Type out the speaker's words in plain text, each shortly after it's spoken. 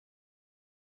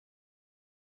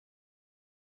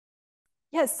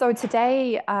Yes, so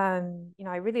today, I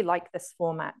really like this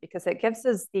format because it gives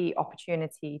us the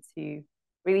opportunity to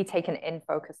really take an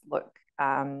in-focus look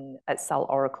at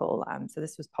CellOracle. So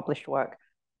this was published work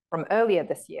from earlier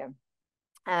this year.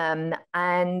 And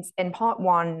in part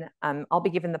one, I'll be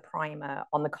given the primer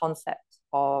on the concept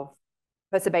of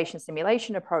perturbation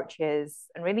simulation approaches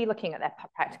and really looking at their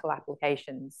practical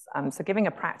applications. So giving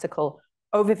a practical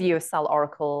overview of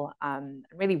CellOracle, and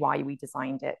really why we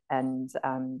designed it and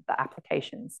the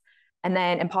applications. And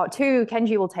then in part two,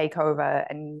 Kenji will take over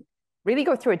and really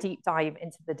go through a deep dive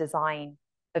into the design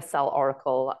of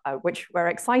CellOracle, which we're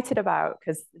excited about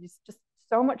because there's just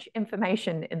so much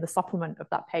information in the supplement of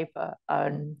that paper,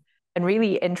 and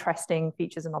really interesting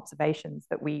features and observations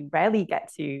that we rarely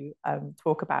get to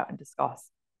talk about and discuss.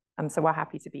 So we're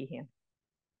happy to be here.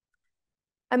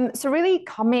 So really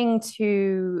coming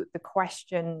to the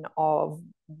question of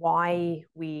why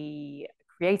we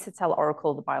created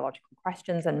CellOracle, the biological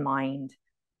questions in mind,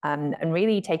 and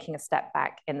really taking a step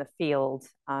back in the field.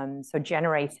 So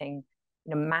generating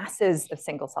masses of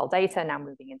single cell data, now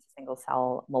moving into single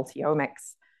cell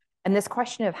multi-omics. And this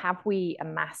question of, have we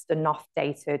amassed enough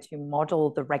data to model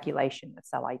the regulation of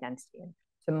cell identity and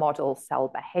to model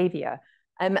cell behavior?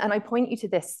 And I point you to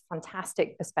this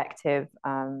fantastic perspective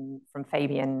from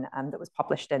Fabian that was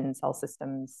published in Cell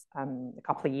Systems a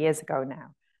couple of years ago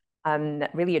now,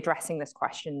 really addressing this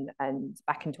question, and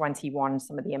back in 21,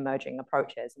 some of the emerging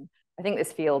approaches. And I think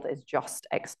this field is just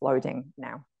exploding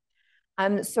now.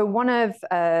 So one of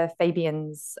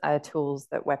Fabian's tools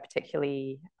that we're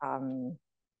particularly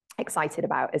excited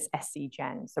about is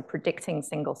SCGen, so predicting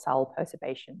single cell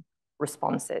perturbation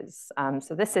responses.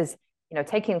 So this is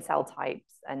taking cell types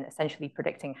and essentially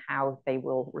predicting how they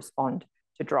will respond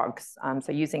to drugs.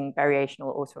 So using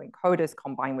variational autoencoders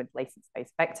combined with latent space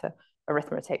vector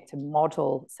arithmetic to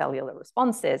model cellular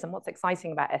responses. And what's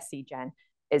exciting about SCGen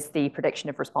is the prediction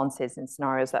of responses in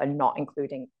scenarios that are not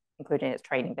including its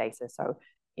training data. So,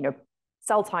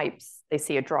 cell types, they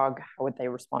see a drug, how would they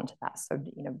respond to that? So,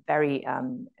 very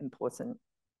important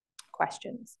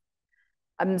questions.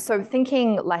 So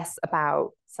thinking less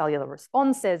about cellular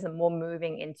responses and more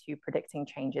moving into predicting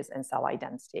changes in cell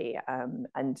identity.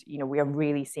 And, we are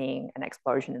really seeing an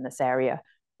explosion in this area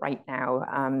right now.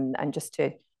 And just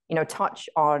to, touch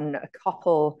on a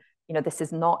couple, this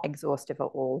is not exhaustive at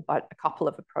all, but a couple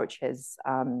of approaches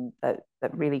that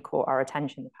really caught our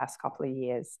attention the past couple of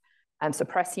years. So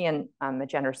prescient a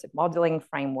generative modeling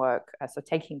framework, so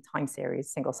taking time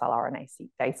series single cell RNA-seq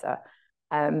data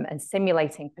and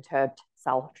simulating perturbed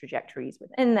cell trajectories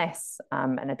within this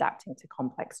and adapting to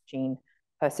complex gene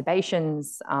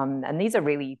perturbations. And these are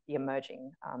really the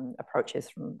emerging approaches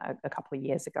from a couple of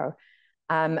years ago.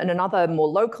 And another more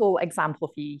local example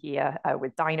for you here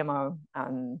with Dynamo.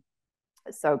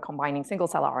 So combining single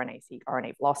cell RNA-seq,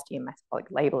 RNA velocity and metabolic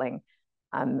labeling,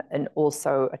 and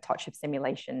also a touch of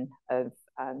simulation of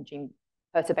gene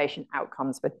perturbation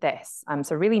outcomes with this.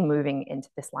 So really moving into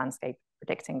this landscape,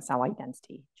 predicting cell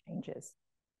identity changes.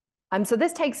 So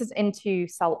this takes us into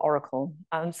CellOracle.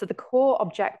 So the core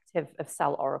objective of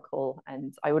CellOracle,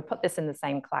 and I would put this in the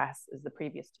same class as the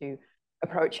previous two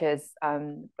approaches,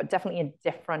 but definitely a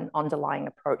different underlying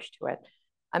approach to it.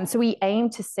 So we aim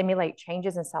to simulate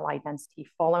changes in cell identity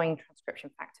following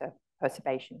transcription factor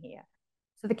perturbation here.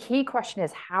 So the key question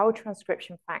is how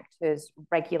transcription factors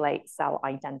regulate cell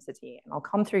identity. And I'll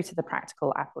come through to the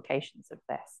practical applications of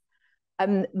this.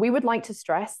 We would like to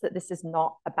stress that this is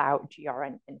not about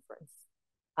GRN inference.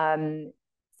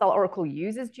 CellOracle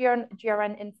uses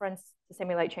GRN inference to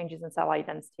simulate changes in cell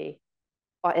identity,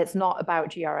 but it's not about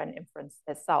GRN inference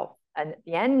itself. And at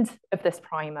the end of this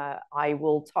primer, I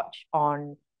will touch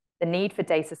on the need for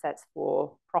data sets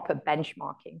for proper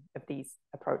benchmarking of these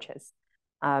approaches.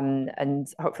 And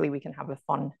hopefully we can have a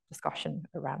fun discussion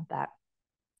around that.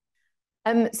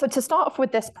 So to start off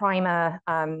with this primer,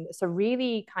 so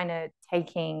really kind of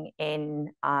taking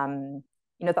in,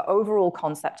 the overall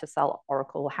concept of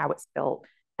CellOracle, how it's built,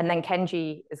 and then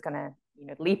Kenji is going to,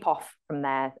 leap off from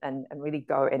there and really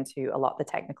go into a lot of the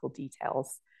technical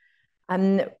details.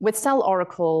 With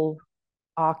CellOracle,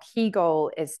 our key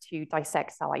goal is to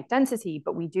dissect cell identity,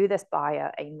 but we do this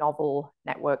via a novel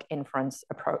network inference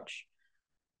approach.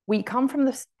 We come from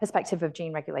the perspective of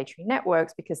gene regulatory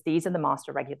networks because these are the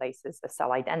master regulators of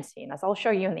cell identity. And as I'll show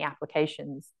you in the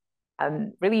applications,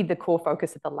 really the core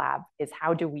focus of the lab is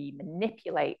how do we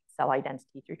manipulate cell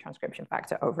identity through transcription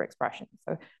factor overexpression.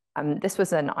 So this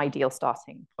was an ideal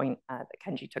starting point that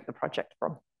Kenji took the project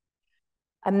from.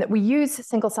 We use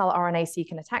single cell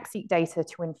RNA-seq and ATAC-seq data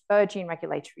to infer gene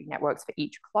regulatory networks for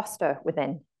each cluster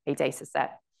within a data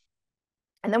set.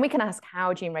 And then we can ask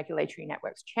how gene regulatory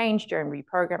networks change during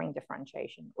reprogramming,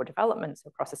 differentiation, or development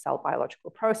across a cell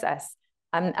biological process.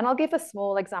 And I'll give a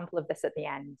small example of this at the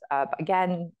end. But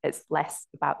again, it's less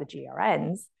about the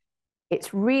GRNs.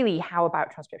 It's really how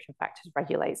about transcription factors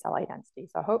regulate cell identity.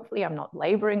 So hopefully I'm not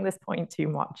laboring this point too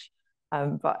much,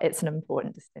 but it's an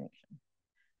important distinction.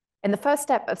 In the first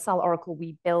step of CellOracle,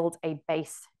 we build a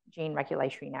base gene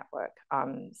regulatory network.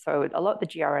 So a lot of the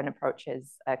GRN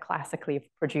approaches classically have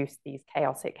produced these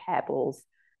chaotic hairballs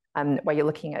where you're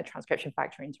looking at a transcription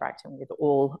factor interacting with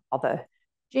all other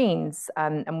genes.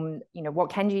 And what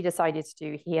Kenji decided to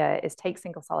do here is take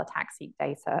single cell ATAC-seq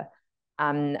data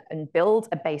and build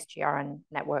a base GRN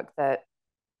network that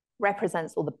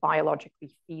represents all the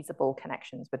biologically feasible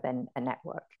connections within a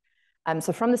network.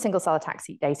 So from the single cell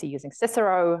ATAC-seq data using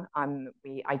Cicero,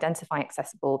 we identify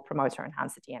accessible promoter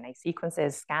enhancer DNA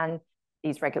sequences, scan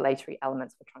these regulatory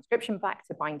elements for transcription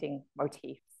factor binding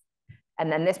motifs.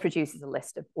 And then this produces a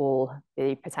list of all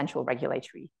the potential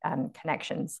regulatory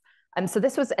connections. So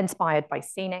this was inspired by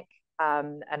Scenic,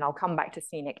 and I'll come back to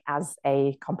Scenic as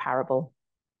a comparable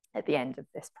at the end of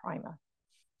this primer.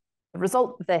 The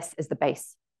result of this is the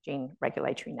base gene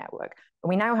regulatory network. And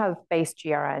we now have base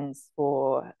GRNs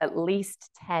for at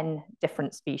least 10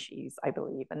 different species, I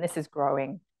believe, and this is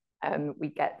growing. We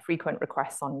get frequent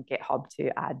requests on GitHub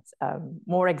to add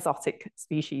more exotic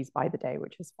species by the day,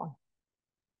 which is fun.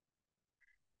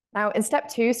 Now, in step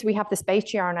 2, so we have this base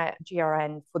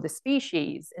GRN for the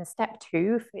species. In step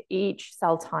 2, for each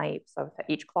cell type, so for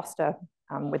each cluster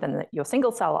within your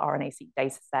single cell RNA-seq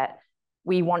data set,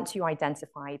 we want to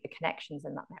identify the connections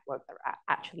in that network that are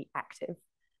actually active.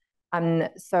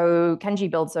 So Kenji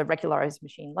builds a regularized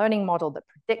machine learning model that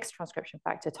predicts transcription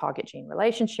factor target gene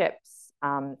relationships.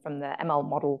 From the ML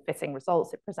model fitting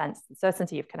results, it presents the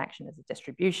certainty of connection as a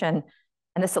distribution.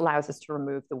 And this allows us to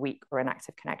remove the weak or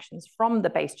inactive connections from the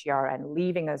base GRN,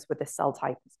 leaving us with the cell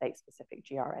type and state-specific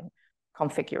GRN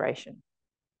configuration.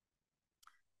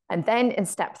 And then in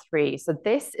step 3, so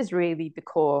this is really the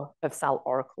core of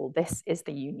CellOracle. This is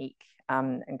the unique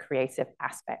and creative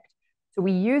aspect. So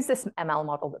we use this ML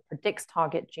model that predicts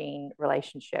target gene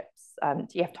relationships,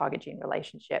 TF target gene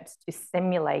relationships, to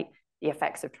simulate the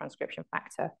effects of transcription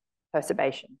factor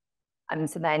perturbation. And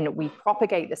so then we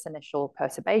propagate this initial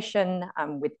perturbation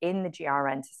within the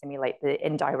GRN to simulate the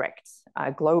indirect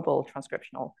global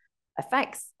transcriptional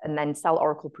effects. And then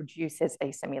CellOracle produces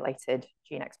a simulated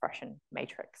gene expression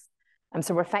matrix.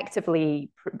 So we're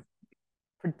effectively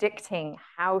predicting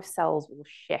how cells will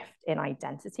shift in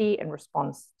identity in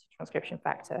response to transcription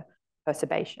factor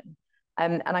perturbation.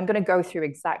 And I'm going to go through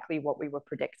exactly what we were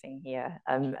predicting here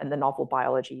and the novel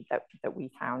biology that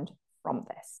we found from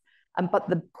this. But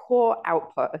the core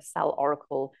output of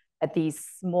CellOracle are these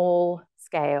small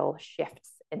scale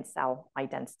shifts in cell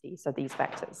identity, so these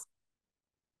vectors.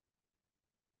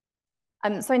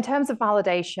 So in terms of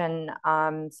validation,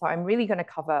 so I'm really going to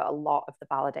cover a lot of the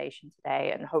validation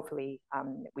today, and hopefully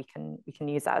we can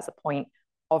use that as a point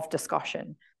of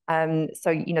discussion. So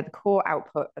the core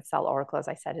output of CellOracle, as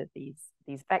I said, are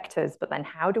these vectors, but then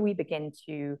how do we begin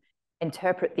to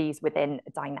interpret these within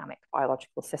a dynamic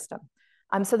biological system?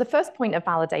 So the first point of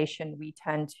validation, we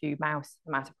turn to mouse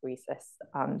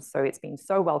hematopoiesis. So it's been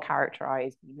so well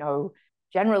characterized. We know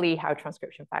generally how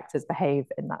transcription factors behave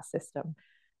in that system.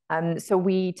 So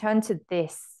we turn to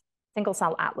this single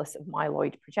cell atlas of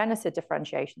myeloid progenitor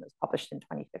differentiation that was published in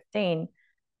 2015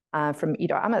 from Kenji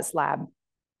Kamimoto's lab.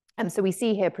 And so we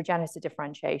see here progenitor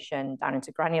differentiation down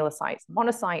into granulocytes,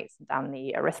 monocytes, and down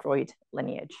the erythroid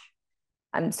lineage.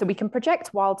 So we can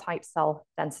project wild type cell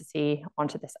density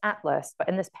onto this atlas, but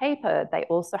in this paper, they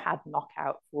also had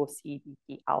knockout for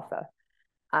CBP alpha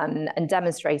and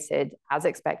demonstrated, as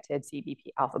expected,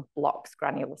 CBP alpha blocks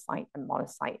granulocyte and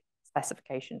monocyte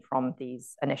specification from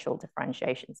these initial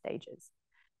differentiation stages.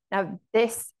 Now,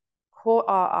 this core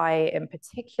RI in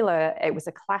particular, it was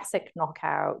a classic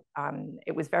knockout.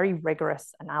 It was very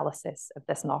rigorous analysis of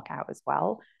this knockout as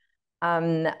well.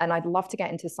 And I'd love to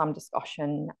get into some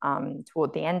discussion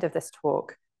toward the end of this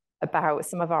talk about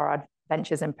some of our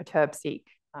adventures in perturb-seq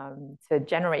to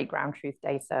generate ground truth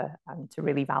data to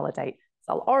really validate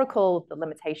CellOracle, the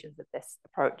limitations of this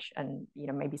approach, and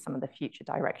maybe some of the future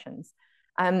directions.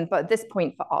 But at this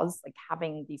point for us, like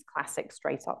having these classic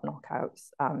straight up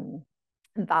knockouts and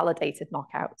validated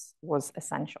knockouts was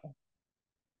essential.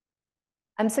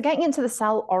 So getting into the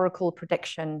CellOracle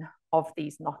prediction of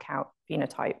these knockout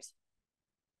phenotypes.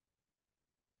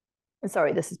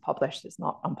 Sorry, this is published, it's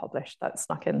not unpublished, that's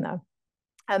snuck in there.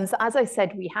 So as I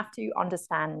said, we have to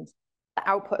understand the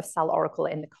output of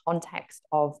CellOracle in the context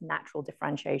of natural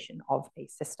differentiation of a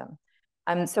system.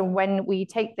 So when we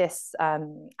take this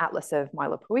atlas of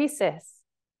myelopoiesis,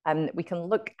 we can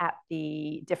look at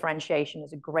the differentiation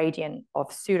as a gradient of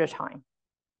pseudotime.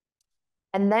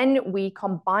 And then we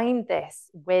combine this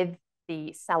with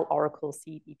the CellOracle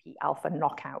CBP alpha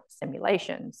knockout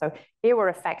simulation. So here we're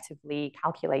effectively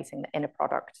calculating the inner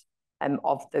product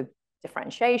of the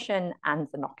differentiation and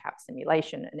the knockout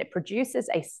simulation. And it produces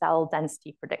a cell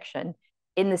density prediction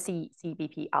in the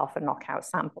CBP alpha knockout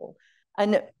sample.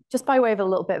 And just by way of a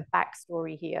little bit of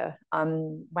backstory here,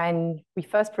 when we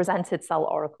first presented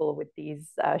CellOracle with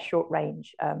these short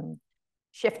range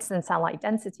shifts in cell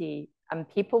identity,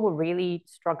 people were really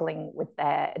struggling with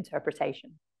their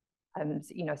interpretation.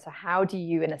 So how do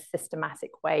you, in a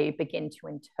systematic way, begin to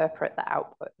interpret the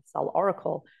output of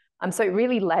CellOracle? So it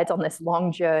really led on this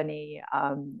long journey,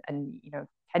 and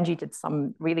Kenji did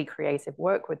some really creative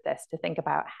work with this to think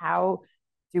about how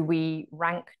do we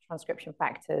rank transcription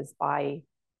factors by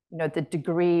the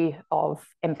degree of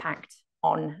impact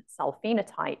on cell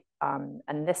phenotype,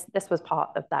 and this was part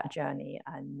of that journey,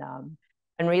 and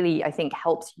really I think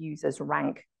helps users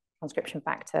rank transcription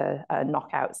factor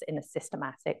knockouts in a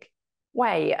systematic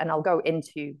way. And I'll go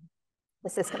into the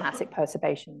systematic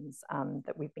perturbations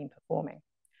that we've been performing.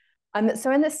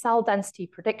 So in the cell density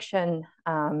prediction,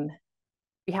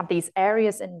 we have these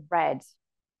areas in red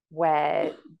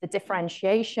where the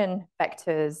differentiation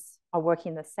vectors are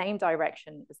working in the same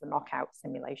direction as the knockout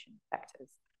simulation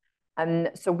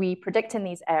vectors. So we predict in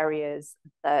these areas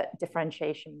that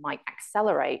differentiation might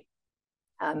accelerate,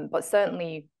 but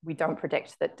certainly we don't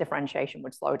predict that differentiation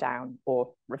would slow down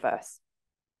or reverse.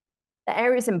 The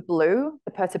areas in blue,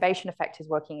 the perturbation effect is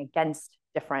working against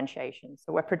differentiation.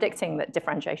 So we're predicting that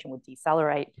differentiation would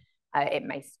decelerate, it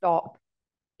may stop,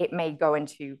 it may go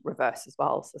into reverse as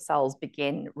well. So cells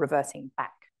begin reverting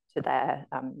back to their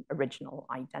original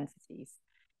identities.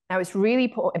 Now, it's really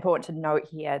important to note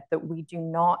here that we do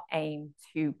not aim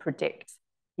to predict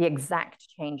the exact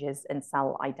changes in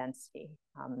cell identity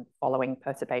following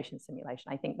perturbation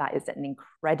simulation. I think that is an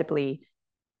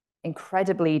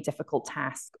incredibly difficult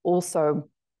task. Also,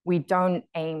 we don't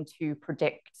aim to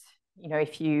predict,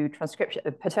 if you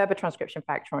perturb a transcription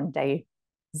factor on day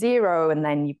 0, and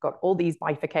then you've got all these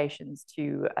bifurcations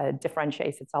to a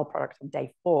differentiated cell product on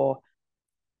day 4,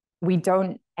 we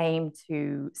don't aim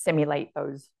to simulate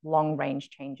those long-range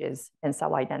changes in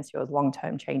cell identity or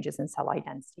long-term changes in cell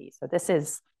identity. So this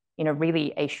is,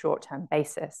 really a short-term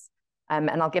basis. And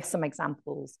I'll give some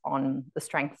examples on the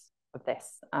strengths of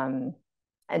this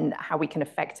and how we can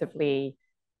effectively,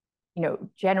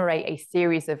 generate a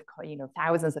series of,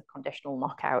 thousands of conditional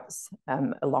knockouts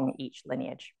along each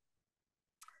lineage.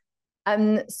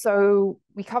 So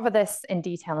we cover this in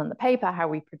detail in the paper, how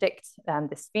we predict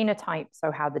this phenotype,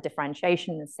 so how the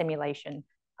differentiation and simulation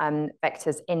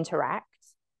vectors interact.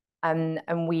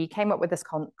 And we came up with this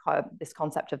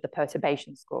concept of the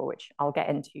perturbation score, which I'll get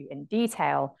into in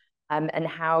detail, and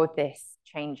how this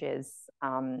changes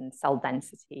cell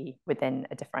density within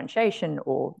a differentiation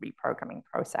or reprogramming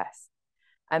process.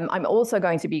 I'm also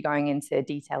going to be going into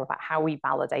detail about how we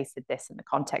validated this in the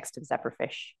context of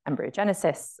zebrafish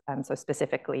embryogenesis, so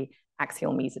specifically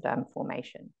axial mesoderm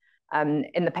formation.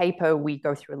 In the paper, we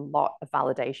go through a lot of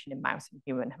validation in mouse and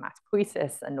human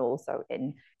hematopoiesis and also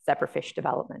in zebrafish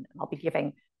development. And I'll be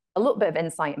giving a little bit of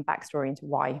insight and backstory into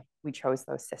why we chose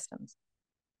those systems.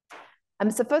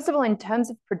 So first of all, in terms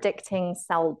of predicting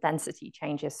cell density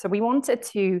changes, so we wanted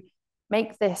to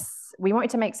make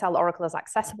CellOracle as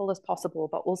accessible as possible,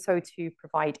 but also to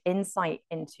provide insight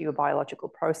into a biological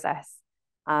process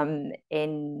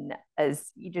in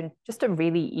just a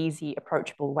really easy,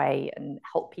 approachable way, and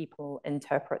help people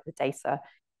interpret the data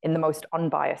in the most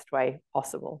unbiased way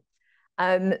possible.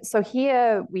 So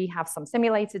here we have some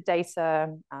simulated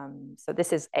data. So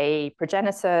this is a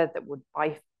progenitor that would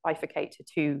bifurcate to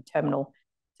 2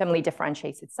 terminally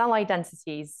differentiated cell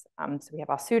identities. So we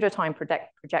have our pseudotime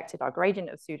projected, our gradient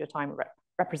of pseudotime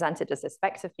represented as this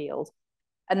vector field.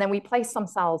 And then we place some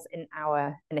cells in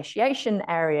our initiation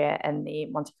area in the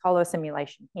Monte Carlo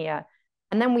simulation here.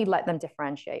 And then we let them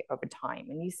differentiate over time.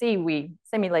 And you see, we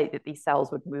simulate that these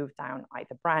cells would move down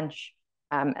either branch,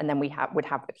 and then we would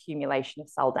have accumulation of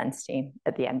cell density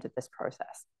at the end of this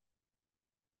process.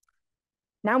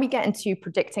 Now we get into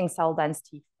predicting cell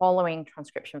density following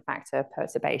transcription factor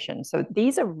perturbation. So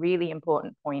these are really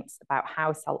important points about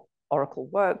how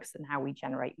CellOracle works and how we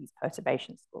generate these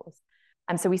perturbation scores.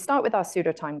 And so we start with our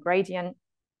pseudotime gradient,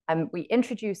 and we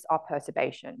introduce our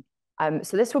perturbation.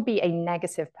 So this will be a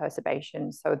negative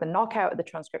perturbation. So the knockout of the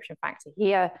transcription factor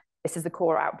here, this is the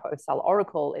core output of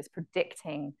CellOracle, is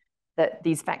predicting that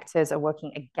these vectors are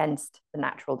working against the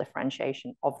natural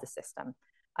differentiation of the system.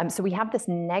 So we have this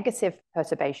negative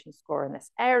perturbation score in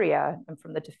this area, and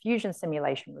from the diffusion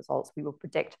simulation results, we will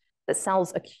predict that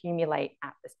cells accumulate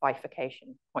at this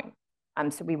bifurcation point.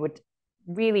 So we would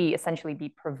really essentially be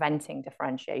preventing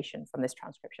differentiation from this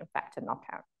transcription factor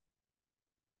knockout.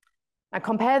 Now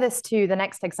compare this to the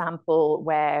next example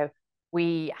where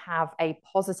we have a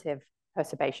positive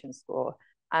perturbation score.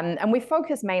 And we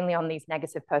focus mainly on these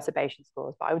negative perturbation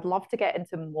scores, but I would love to get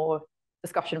into more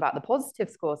discussion about the positive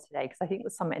scores today, because I think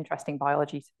there's some interesting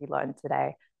biology to be learned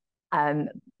today.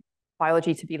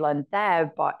 Biology to be learned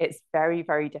there, but it's very,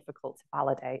 very difficult to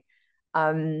validate.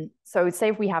 So say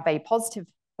if we have a positive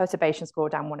perturbation score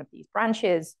down one of these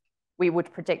branches, we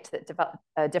would predict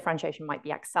that differentiation might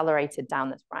be accelerated down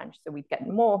this branch. So we'd get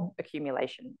more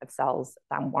accumulation of cells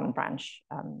down one branch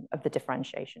of the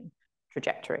differentiation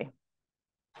trajectory.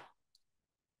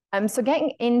 So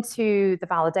getting into the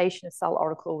validation of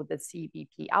CellOracle with the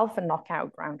CBP alpha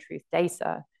knockout ground truth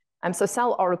data. So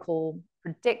CellOracle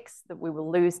predicts that we will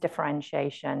lose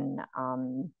differentiation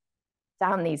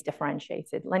down these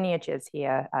differentiated lineages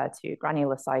here to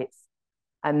granulocytes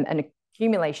and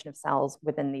accumulation of cells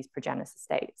within these progenitor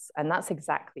states. And that's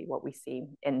exactly what we see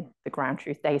in the ground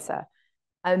truth data.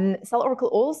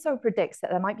 CellOracle also predicts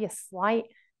that there might be a slight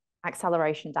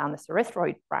acceleration down this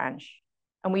erythroid branch.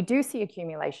 And we do see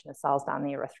accumulation of cells down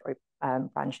the erythroid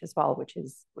branch as well, which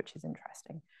is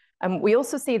interesting. We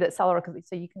also see that CellOracle,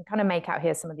 so you can kind of make out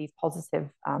here some of these positive,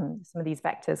 some of these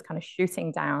vectors kind of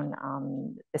shooting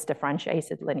down this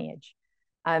differentiated lineage.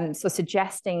 So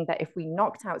suggesting that if we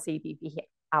knocked out CBP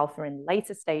alpha in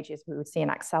later stages, we would see an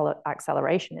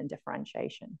acceleration in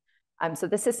differentiation. So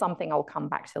this is something I'll come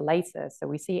back to later. So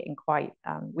we see it quite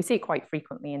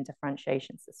frequently in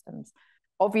differentiation systems.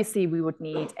 Obviously, we would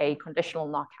need a conditional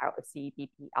knockout of CBP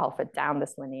alpha down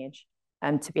this lineage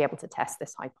to be able to test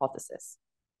this hypothesis.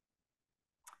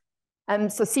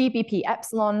 So CBP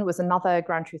epsilon was another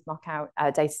ground truth knockout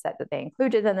data set that they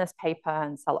included in this paper,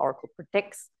 and CellOracle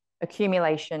predicts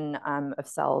accumulation of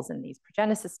cells in these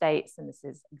progenitor states, and this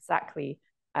is exactly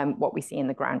what we see in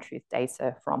the ground truth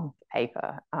data from the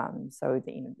paper. So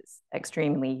it's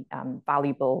extremely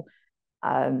valuable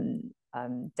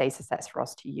data sets for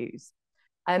us to use.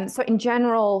 So in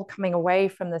general, coming away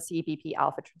from the CBP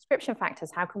alpha transcription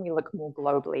factors, how can we look more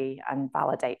globally and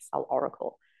validate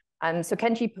CellOracle? So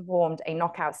Kenji performed a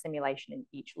knockout simulation in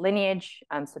each lineage,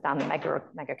 so down the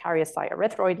megakaryocyte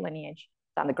erythroid lineage,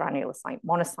 down the granulocyte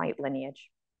monocyte lineage,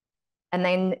 and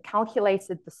then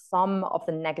calculated the sum of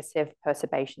the negative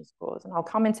perturbation scores. And I'll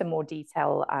come into more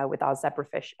detail with our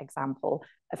zebrafish example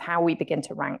of how we begin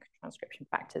to rank transcription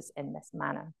factors in this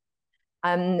manner.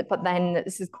 But then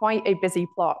this is quite a busy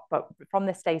plot, but from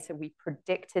this data, we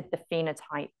predicted the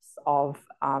phenotypes of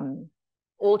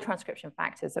all transcription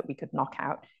factors that we could knock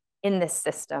out in this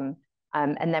system,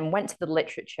 and then went to the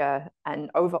literature,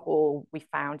 and overall, we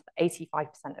found that 85%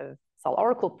 of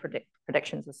CellOracle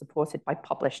predictions are supported by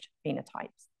published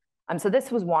phenotypes. So this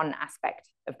was one aspect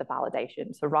of the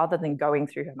validation. So rather than going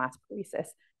through hematopoiesis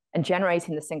and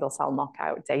generating the single cell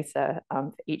knockout data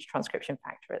for each transcription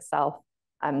factor itself,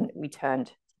 we turned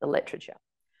to the literature.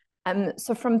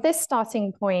 So from this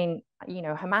starting point,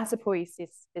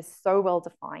 hematopoiesis is so well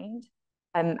defined.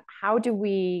 How do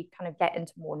we kind of get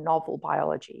into more novel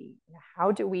biology?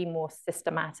 How do we more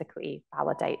systematically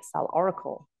validate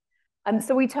CellOracle?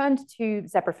 So we turned to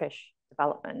zebrafish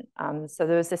development. So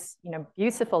there was this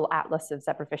beautiful atlas of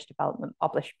zebrafish development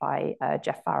published by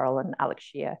Jeff Farrell and Alex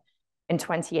Shear in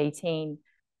 2018,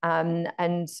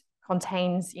 and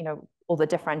contains all the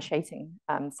differentiating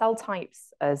cell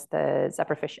types as the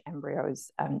zebrafish embryos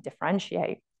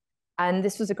differentiate. And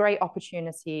this was a great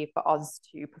opportunity for us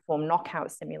to perform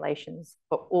knockout simulations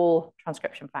for all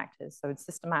transcription factors. So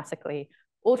systematically,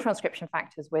 all transcription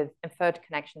factors with inferred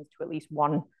connections to at least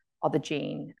one other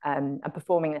gene, and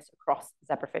performing this across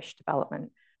zebrafish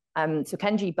development. So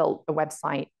Kenji built a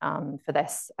website for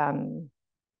this,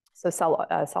 so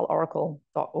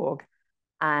celloracle.org.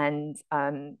 And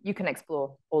you can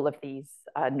explore all of these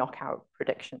knockout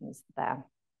predictions there.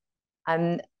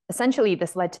 Essentially,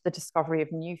 this led to the discovery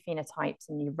of new phenotypes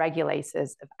and new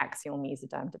regulators of axial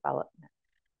mesoderm development.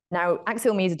 Now,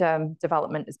 axial mesoderm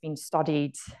development has been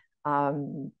studied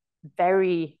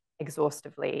very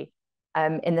exhaustively.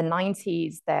 In the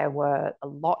 90s, there were a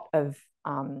lot of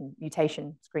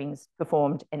mutation screens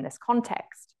performed in this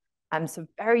context. So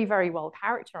very, very well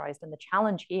characterized. And the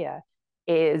challenge here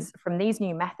is, from these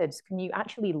new methods, can you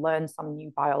actually learn some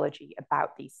new biology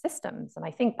about these systems? And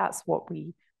I think that's what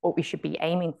we should be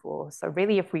aiming for. So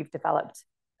really, if we've developed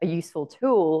a useful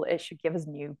tool, it should give us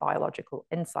new biological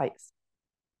insights.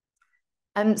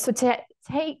 So to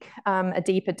take a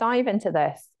deeper dive into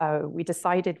this, we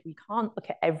decided we can't look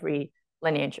at every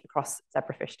lineage across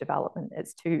zebrafish development.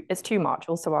 It's too much.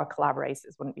 Also, our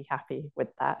collaborators wouldn't be happy with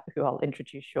that, who I'll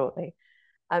introduce shortly.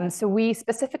 So we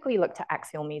specifically looked at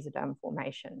axial mesoderm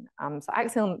formation. So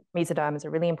axial mesoderm is a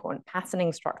really important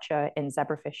patterning structure in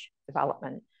zebrafish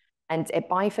development, and it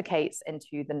bifurcates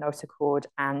into the notochord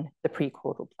and the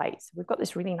precaudal plate. So we've got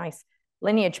this really nice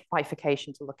lineage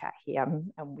bifurcation to look at here,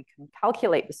 and we can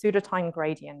calculate the pseudotime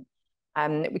gradient.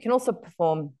 We can also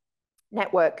perform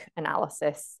network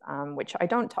analysis, which I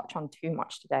don't touch on too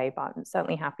much today, but I'm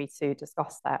certainly happy to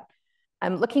discuss that.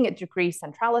 Looking at degree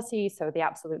centrality, so the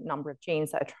absolute number of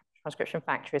genes that a transcription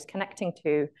factor is connecting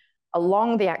to,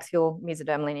 along the axial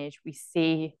mesoderm lineage, we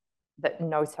see that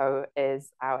NOTO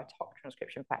is our top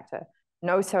transcription factor.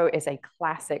 NOTO is a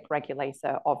classic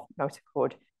regulator of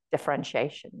notochord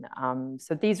differentiation.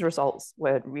 So these results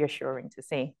were reassuring to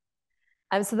see.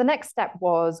 And so the next step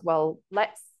was, well,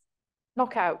 let's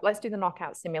do the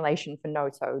knockout simulation for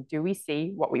NOTO. Do we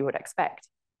see what we would expect?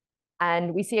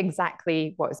 And we see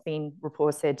exactly what has been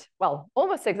reported, well,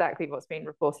 almost exactly what's been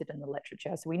reported in the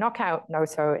literature. So we knock out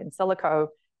NOTO in silico,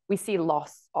 we see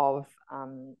loss of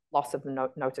the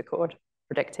notochord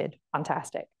predicted.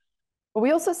 Fantastic. But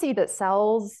we also see that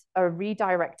cells are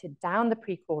redirected down the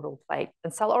precaudal plate,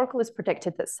 and CellOracle has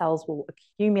predicted that cells will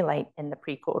accumulate in the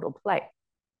precaudal plate.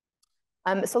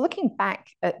 So looking back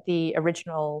at the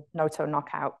original NOTO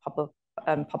knockout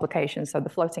publication, so the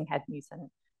floating head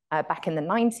mutant, back in the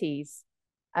 90s,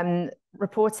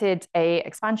 reported a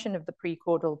expansion of the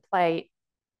precaudal plate.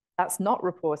 That's not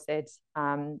reported,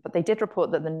 but they did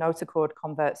report that the notochord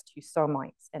converts to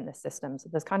somites in the system. So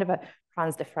there's kind of a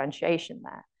transdifferentiation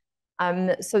there.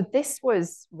 So this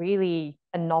was really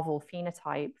a novel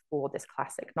phenotype for this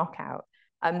classic knockout.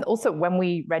 Also, when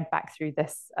we read back through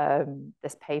this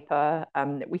paper,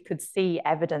 we could see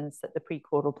evidence that the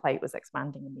precaudal plate was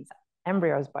expanding in these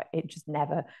embryos, but it just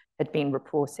never had been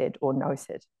reported or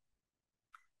noted.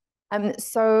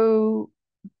 So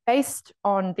based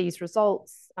on these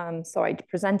results, so I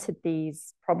presented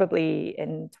these probably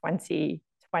in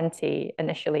 2020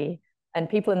 initially, and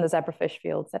people in the zebrafish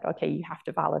field said, okay, you have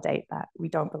to validate that. We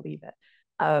don't believe it.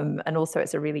 And also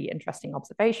it's a really interesting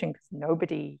observation because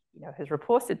nobody has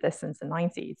reported this since the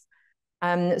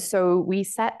 90s. So we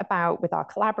set about with our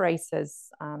collaborators,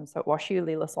 so at WashU,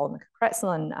 Lila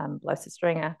Solomon-Kretzel and Blosa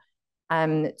Stringer,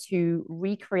 to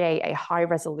recreate a high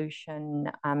resolution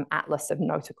atlas of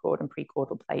notochord and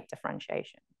precaudal plate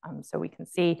differentiation. So we can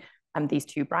see these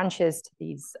two branches to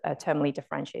these terminally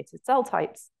differentiated cell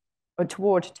types or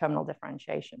toward terminal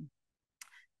differentiation.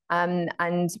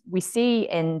 And we see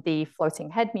in the floating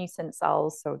head mutant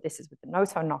cells, so this is with the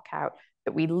NOTO knockout,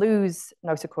 that we lose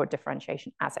notochord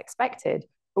differentiation as expected,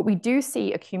 but we do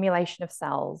see accumulation of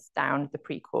cells down the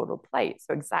precaudal plate,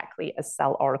 so exactly as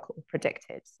CellOracle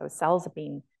predicted. So cells are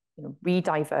being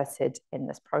rediverted in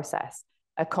this process.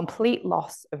 A complete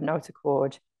loss of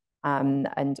notochord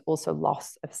and also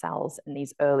loss of cells in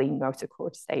these early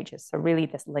notochord stages. So really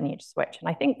this lineage switch. And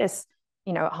I think this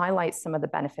highlights some of the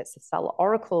benefits of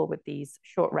CellOracle with these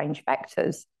short-range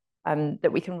vectors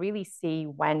that we can really see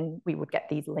when we would get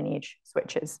these lineage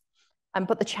switches.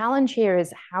 But the challenge here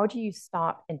is how do you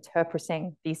start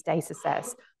interpreting these data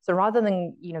sets? So rather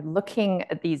than looking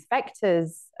at these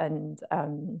vectors and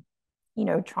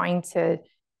trying to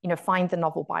find the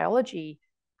novel biology,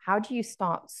 how do you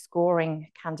start scoring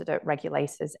candidate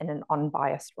regulators in an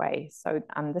unbiased way? So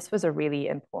this was a really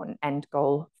important end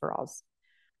goal for us.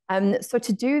 So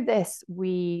to do this,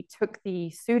 we took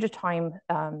the pseudotime,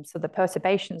 so the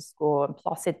perturbation score, and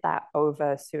plotted that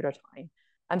over pseudotime.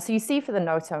 So you see for the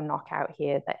NOTO knockout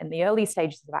here that in the early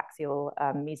stages of axial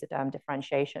mesoderm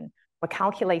differentiation, we're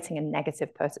calculating a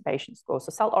negative perturbation score.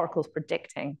 So CellOracle is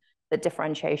predicting that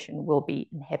differentiation will be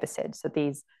inhibited. So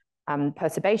these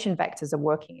perturbation vectors are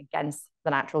working against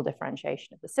the natural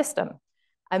differentiation of the system.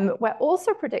 We're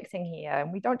also predicting here,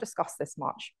 and we don't discuss this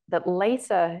much, that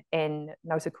later in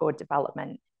notochord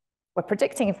development, we're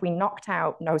predicting if we knocked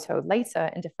out NOTO later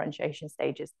in differentiation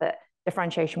stages, that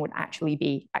differentiation would actually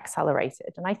be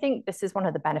accelerated. And I think this is one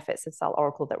of the benefits of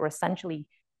CellOracle, that we're essentially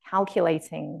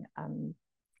calculating,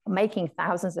 making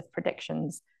thousands of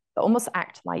predictions that almost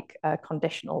act like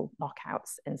conditional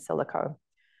knockouts in silico.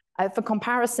 For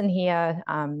comparison here,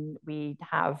 we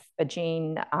have a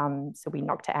gene, so we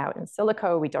knocked it out in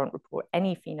silico. We don't report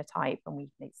any phenotype, and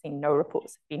we've seen no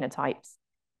reports of phenotypes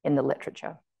in the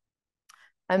literature.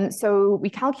 So we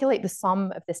calculate the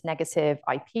sum of this negative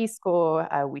IP score,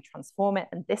 we transform it,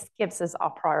 and this gives us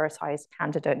our prioritized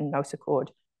candidate and notochord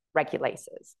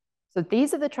regulators. So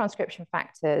these are the transcription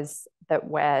factors that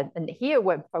and here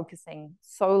we're focusing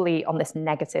solely on this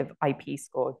negative IP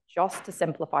score, just to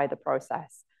simplify the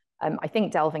process. I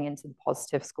think delving into the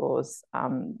positive scores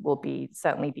will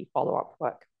certainly be follow-up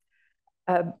work.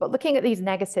 But looking at these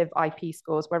negative IP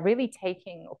scores, we're really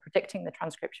taking or predicting the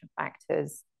transcription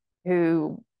factors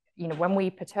who, when we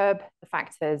perturb the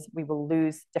factors, we will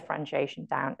lose differentiation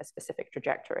down a specific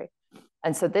trajectory.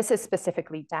 And so this is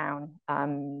specifically down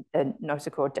the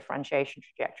notochord differentiation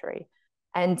trajectory.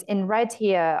 And in red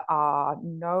here are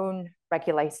known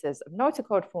regulators of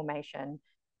notochord formation,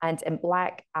 and in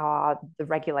black are the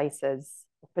regulators,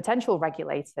 potential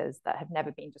regulators that have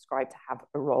never been described to have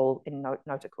a role in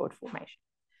notochord formation.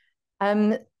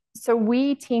 So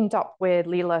we teamed up with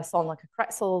Leela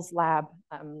Solnikow-Kretzel's lab,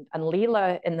 and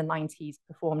Leela in the 90s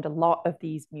performed a lot of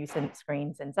these mutant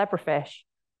screens in zebrafish.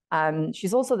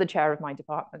 She's also the chair of my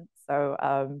department,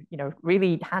 so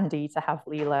really handy to have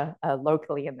Leela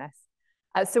locally in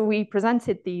this. So we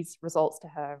presented these results to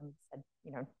her and said,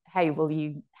 hey, will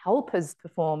you help us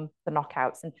perform the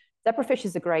knockouts? And zebrafish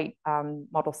is a great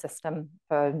model system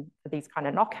for these kind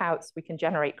of knockouts. We can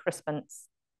generate crispants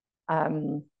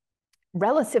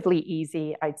relatively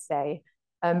easy, I'd say.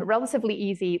 Relatively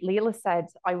easy. Leela said,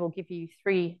 I will give you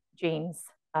 3 genes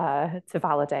to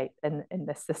validate in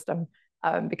this system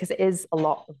because it is a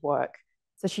lot of work.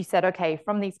 So she said, okay,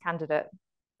 from these candidate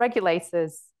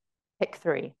regulators, pick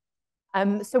 3.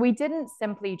 So we didn't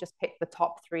simply just pick the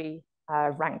top 3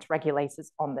 ranked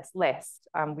regulators on this list.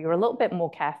 We were a little bit more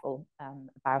careful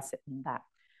about it than that.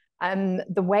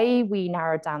 The way we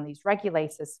narrowed down these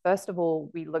regulators, first of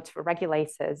all, we looked for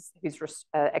regulators whose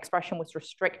expression was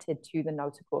restricted to the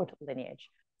notochord lineage.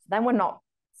 So then we're not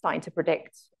starting to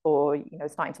predict or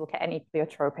starting to look at any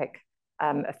pleiotropic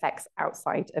effects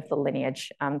outside of the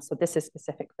lineage. So this is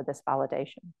specific for this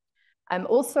validation.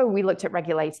 Also, we looked at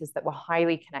regulators that were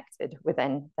highly connected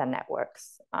within their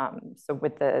networks. So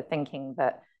with the thinking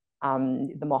that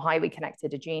the more highly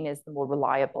connected a gene is, the more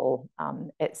reliable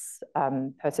its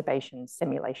perturbation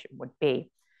simulation would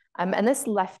be. And this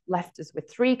left us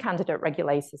with 3 candidate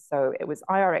regulators. So it was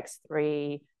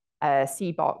IRX3,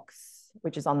 CBOX,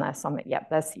 which is on their summit. Yep,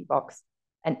 there's CBOX,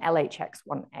 and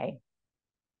LHX1A.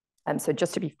 So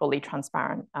just to be fully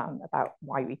transparent about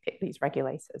why we picked these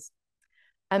regulators.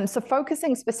 So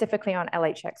focusing specifically on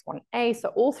LHX1A, so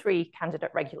all 3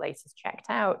 candidate regulators checked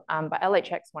out, but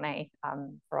LHX1A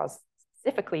for us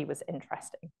specifically was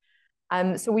interesting.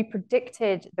 So we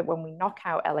predicted that when we knock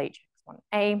out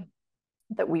LHX1A,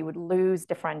 that we would lose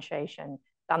differentiation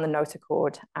down the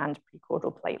notochord and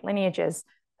precaudal plate lineages,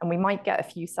 and we might get a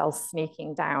few cells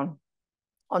sneaking down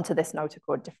onto this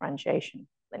notochord differentiation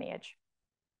lineage.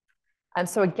 And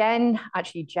so again,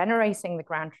 actually generating the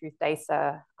ground truth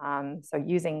data, so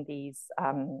using these,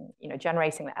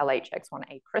 generating the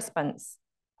LHX1A crispants,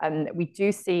 we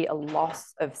do see a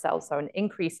loss of cells, so an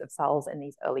increase of cells in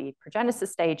these early progenesis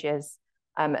stages,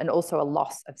 and also a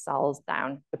loss of cells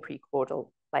down the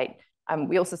precaudal plate.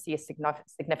 We also see a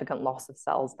significant loss of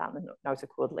cells down the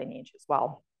notochord lineage as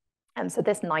well. And so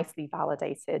this nicely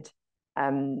validated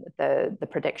the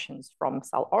predictions from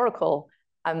CellOracle.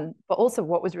 But also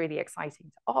what was really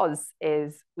exciting to us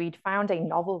is we'd found a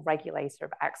novel regulator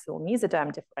of axial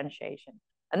mesoderm differentiation.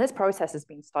 And this process has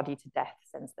been studied to death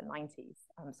since the 90s.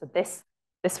 So this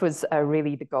was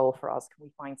really the goal for us. Can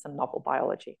we find some novel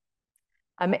biology?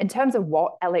 In terms of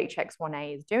what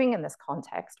LHX1A is doing in this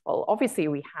context, well, obviously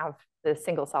we have the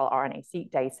single cell RNA-seq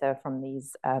data from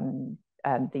these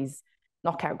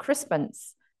knockout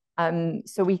crispants.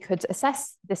 So we could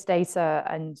assess this data,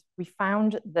 and we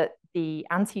found that the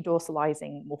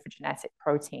anti-dorsalizing morphogenetic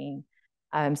protein,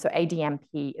 so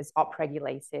ADMP, is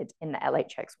upregulated in the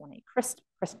LHX1A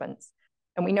crispants.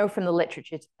 And we know from the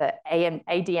literature that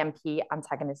ADMP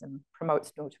antagonism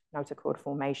promotes notochord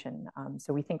formation.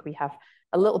 So we think we have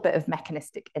a little bit of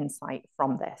mechanistic insight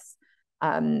from this.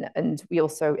 And we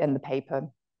also, in the paper,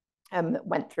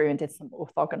 went through and did some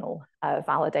orthogonal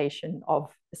validation of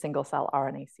the single cell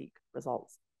RNA-seq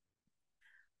results.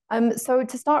 So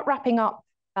to start wrapping up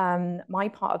my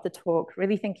part of the talk,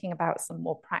 really thinking about some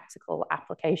more practical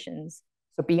applications,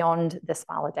 so beyond this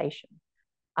validation.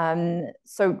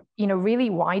 So, really,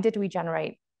 why did we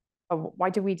develop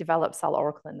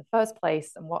CellOracle in the first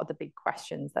place? And what are the big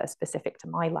questions that are specific to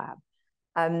my lab?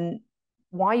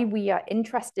 Why we are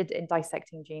interested in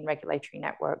dissecting gene regulatory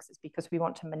networks is because we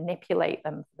want to manipulate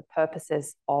them for the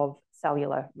purposes of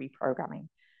cellular reprogramming.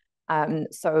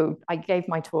 So I gave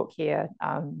my talk here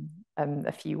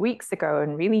a few weeks ago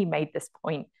and really made this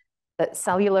point that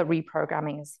cellular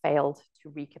reprogramming has failed to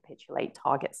recapitulate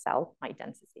target cell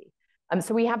identity.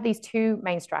 So we have these two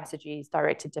main strategies,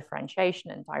 directed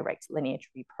differentiation and direct lineage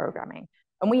reprogramming.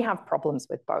 And we have problems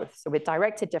with both. So with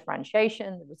directed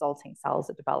differentiation, the resulting cells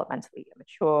are developmentally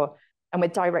immature. And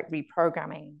with direct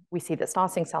reprogramming, we see that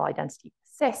starting cell identity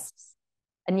persists,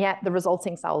 and yet the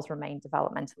resulting cells remain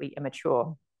developmentally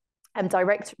immature. And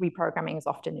direct reprogramming is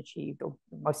often achieved, or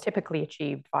most typically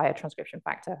achieved, via transcription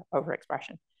factor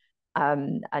overexpression.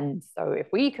 And so if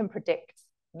we can predict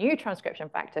new transcription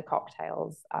factor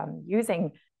cocktails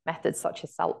using methods such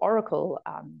as CellOracle,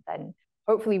 then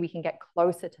hopefully we can get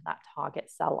closer to that target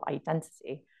cell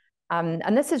identity.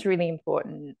 And this is really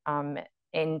important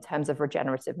in terms of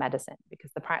regenerative medicine,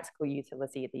 because the practical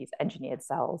utility of these engineered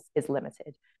cells is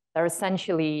limited. They're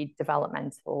essentially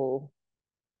developmental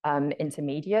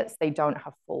intermediates. They don't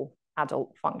have full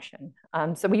adult function.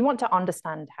 So we want to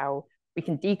understand how we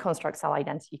can deconstruct cell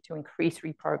identity to increase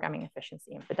reprogramming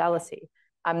efficiency and fidelity.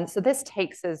 So this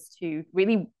takes us to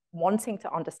really wanting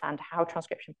to understand how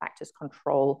transcription factors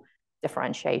control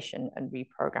differentiation and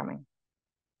reprogramming.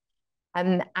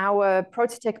 And our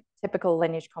prototypical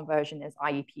lineage conversion is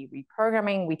IEP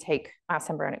reprogramming. We take mouse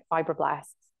embryonic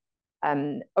fibroblasts,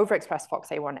 overexpress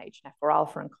FOXA1, HNF4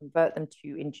 alpha, and convert them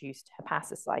to induced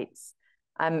hepatocytes.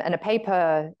 And a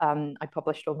paper I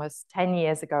published almost 10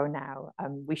 years ago now,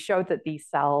 we showed that these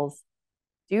cells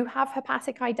do have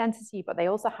hepatic identity, but they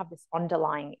also have this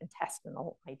underlying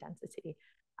intestinal identity.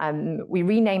 We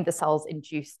renamed the cells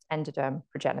induced endoderm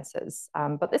progenitors,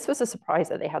 but this was a surprise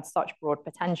that they had such broad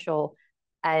potential.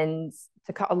 And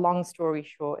to cut a long story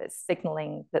short, it's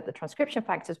signaling that the transcription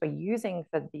factors we're using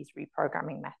for these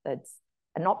reprogramming methods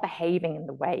are not behaving in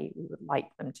the way we would like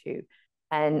them to.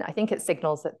 And I think it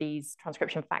signals that these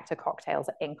transcription factor cocktails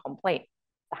are incomplete.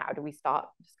 So how do we start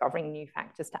discovering new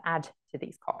factors to add to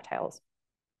these cocktails?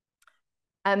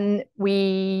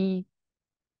 We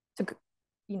took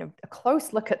a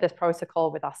close look at this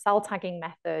protocol with our cell tagging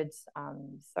methods.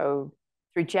 So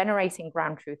through generating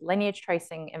ground truth lineage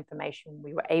tracing information,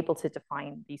 we were able to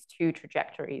define these two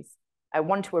trajectories,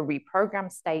 one to a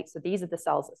reprogrammed state. So these are the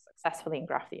cells that successfully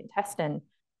engraft the intestine,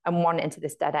 and one into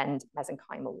this dead-end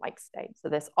mesenchymal-like state. So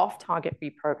this off-target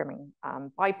reprogramming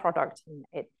byproduct, and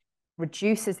it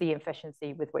reduces the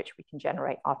efficiency with which we can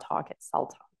generate our target cell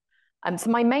type. So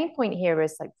my main point here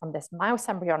is, like, from this mouse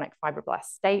embryonic fibroblast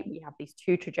state, we have these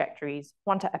two trajectories,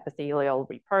 one to epithelial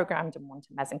reprogrammed and one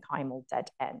to mesenchymal dead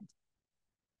end.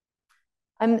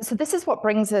 So this is what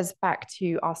brings us back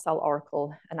to our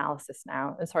CellOracle analysis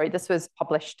now. And sorry, this was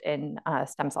published in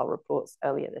Stem Cell Reports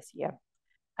earlier this year.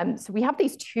 So we have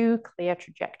these two clear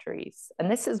trajectories, and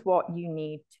this is what you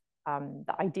need,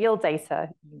 the ideal data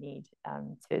you need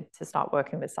to start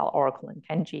working with CellOracle, and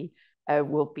Kenji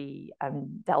will be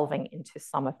delving into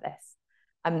some of this.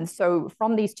 So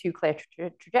from these two clear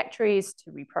trajectories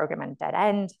to reprogram and dead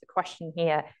end, the question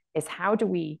here is, how do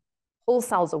we pull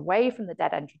cells away from the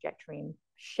dead end trajectory and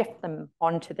shift them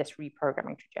onto this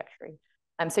reprogramming trajectory?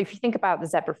 So if you think about the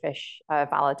zebrafish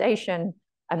validation,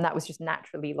 and that was just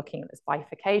naturally looking at this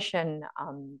bifurcation,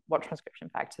 what transcription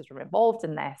factors are involved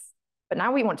in this. But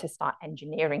now we want to start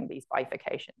engineering these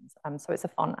bifurcations. So it's a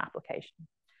fun application.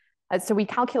 So we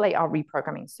calculate our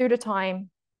reprogramming pseudotime,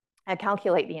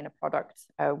 calculate the inner product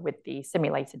with the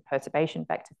simulated perturbation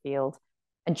vector field,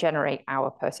 and generate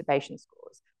our perturbation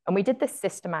scores. And we did this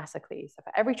systematically. So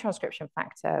for every transcription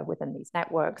factor within these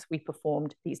networks, we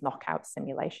performed these knockout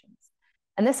simulations.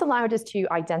 And this allowed us to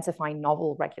identify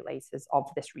novel regulators of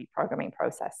this reprogramming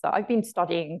process. So I've been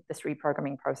studying this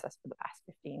reprogramming process for the past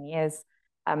 15 years.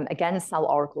 Again,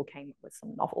 CellOracle came up with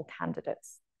some novel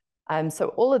candidates. So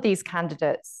all of these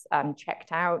candidates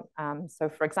checked out. So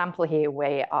for example, here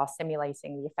we are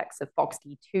simulating the effects of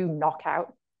FOXD2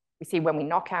 knockout. We see when we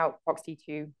knock out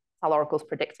FOXD2, CellOracle is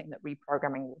predicting that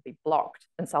reprogramming will be blocked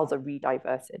and cells are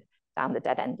rediverted down the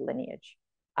dead end lineage.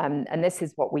 And this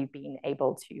is what we've been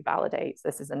able to validate. So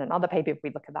this is in another paper. If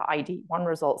we look at the ID1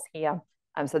 results here,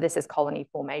 so this is colony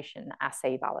formation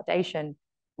assay validation.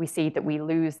 We see that we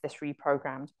lose this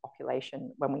reprogrammed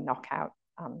population when we knock down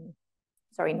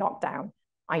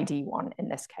ID1 in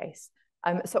this case.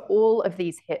 So all of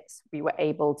these hits we were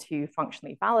able to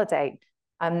functionally validate.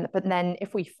 But then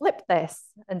if we flip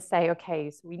this and say, okay,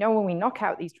 so we know when we knock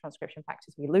out these transcription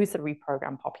factors, we lose the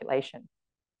reprogrammed population.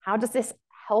 How does this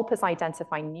help us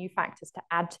identify new factors to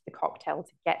add to the cocktail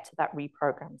to get to that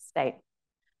reprogrammed state?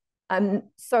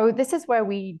 So this is where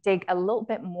we dig a little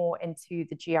bit more into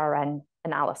the GRN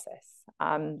analysis.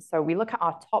 So we look at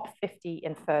our top 50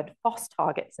 inferred FOS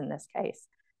targets in this case.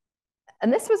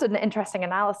 And this was an interesting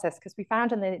analysis because we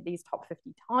found in these top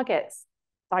 50 targets,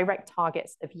 direct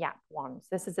targets of YAP1. So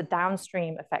this is a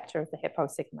downstream effector of the hippo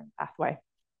signaling pathway.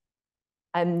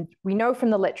 And we know from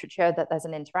the literature that there's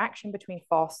an interaction between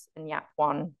FOS and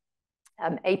YAP1,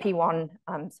 AP1.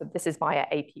 So this is via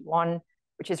AP1,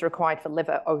 which is required for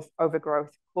liver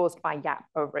overgrowth caused by YAP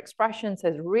overexpression. So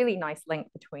there's a really nice link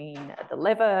between the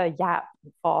liver, YAP,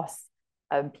 and FOS,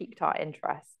 piqued our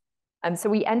interest. So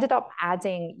we ended up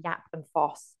adding YAP and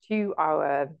FOS to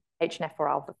our HNF4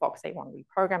 alpha FOXA1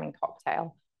 reprogramming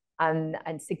cocktail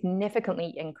and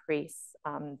significantly increase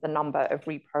the number of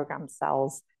reprogrammed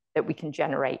cells that we can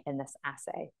generate in this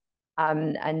assay.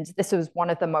 And this was one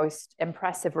of the most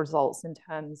impressive results in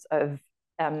terms of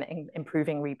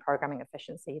improving reprogramming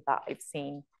efficiency that I've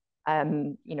seen,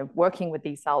 working with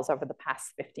these cells over the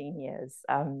past 15 years.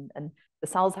 And the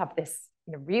cells have this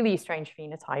really strange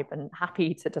phenotype, and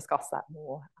happy to discuss that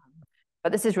more.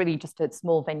 But this is really just a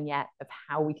small vignette of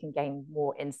how we can gain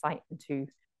more insight into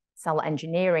cell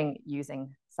engineering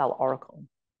using CellOracle.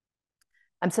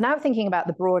 So now thinking about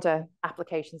the broader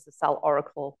applications of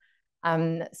CellOracle.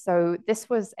 So this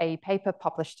was a paper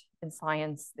published in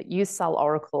Science that used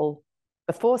CellOracle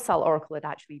before CellOracle had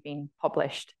actually been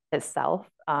published itself.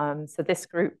 So this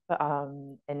group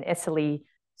in Italy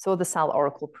saw the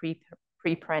CellOracle preprint.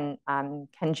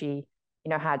 Kenji,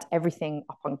 had everything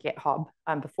up on GitHub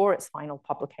before its final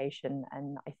publication,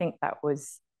 and I think that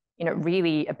was,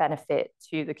 really a benefit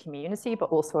to the community, but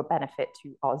also a benefit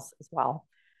to us as well.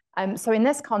 So in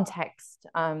this context,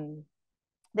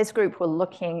 this group were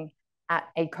looking at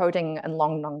a coding and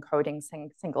long non-coding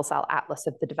single cell atlas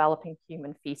of the developing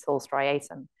human fetal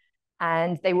striatum,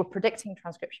 and they were predicting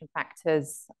transcription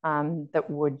factors that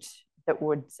would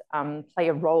play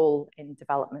a role in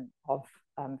development of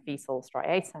fetal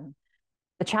striatum.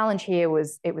 The challenge here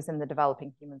was it was in the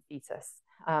developing human fetus.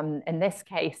 In this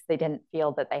case, they didn't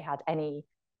feel that they had any,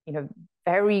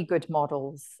 very good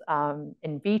models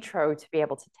in vitro to be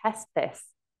able to test this.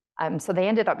 So they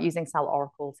ended up using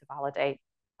CellOracle to validate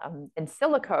in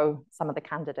silico some of the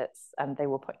candidates they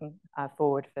were putting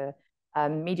forward for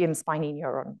medium spiny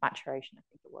neuron maturation, I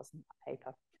think it was in that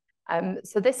paper.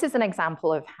 So this is an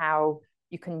example of how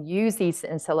you can use these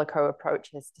in silico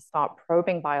approaches to start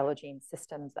probing biology in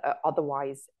systems that are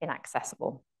otherwise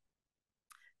inaccessible.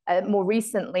 More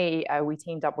recently, we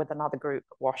teamed up with another group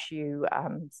at WashU,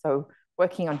 so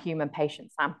working on human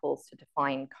patient samples to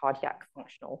define cardiac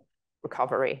functional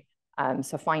recovery.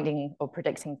 So finding or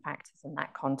predicting factors in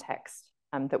that context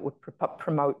that would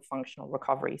promote functional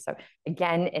recovery. So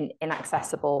again, in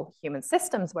inaccessible human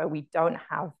systems where we don't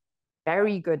have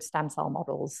very good stem cell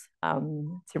models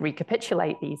to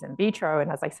recapitulate these in vitro.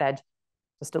 And as I said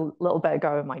just a little bit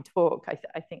ago in my talk,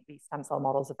 I think these stem cell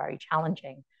models are very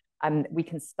challenging. We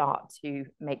can start to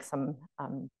make some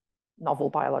novel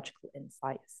biological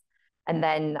insights. And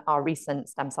then our recent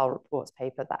stem cell reports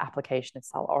paper, the application of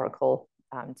CellOracle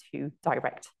to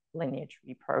direct lineage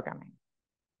reprogramming.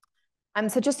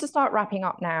 So just to start wrapping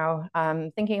up now,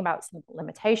 thinking about some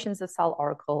limitations of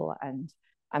CellOracle,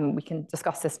 and we can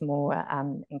discuss this more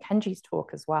in Kenji's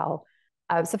talk as well.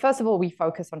 So first of all, we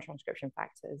focus on transcription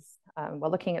factors. We're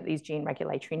looking at these gene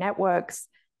regulatory networks.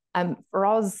 For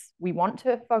us, we want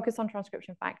to focus on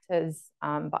transcription factors,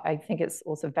 but I think it's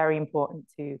also very important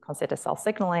to consider cell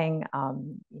signaling,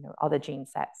 other gene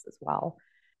sets as well.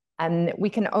 And we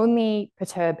can only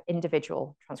perturb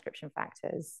individual transcription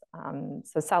factors.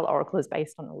 So CellOracle is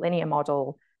based on a linear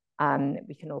model.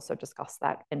 We can also discuss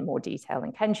that in more detail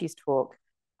in Kenji's talk.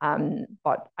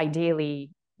 But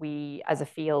ideally, we as a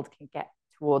field can get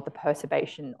toward the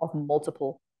perturbation of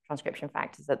multiple transcription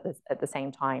factors at the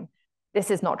same time. This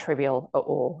is not trivial at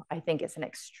all. I think it's an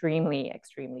extremely,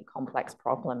 extremely complex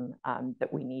problem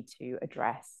that we need to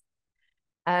address.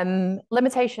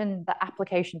 Limitation, the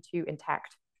application to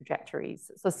intact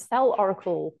trajectories. So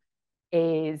CellOracle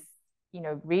is,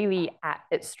 really at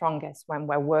its strongest when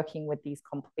we're working with these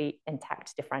complete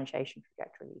intact differentiation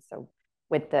trajectories. So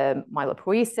with the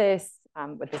myelopoiesis,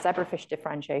 with the zebrafish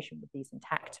differentiation, with these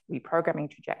intact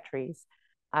reprogramming trajectories,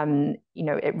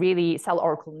 it really,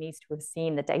 CellOracle needs to have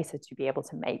seen the data to be able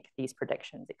to make these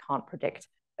predictions. It can't predict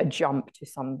a jump to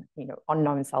some,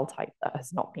 unknown cell type that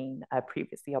has not been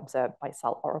previously observed by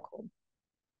CellOracle.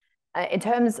 In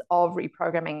terms of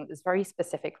reprogramming, there's very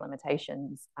specific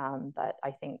limitations that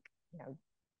I think,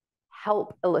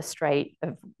 help illustrate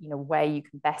of, where you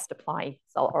can best apply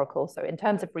CellOracle. So in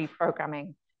terms of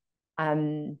reprogramming,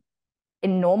 in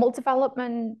normal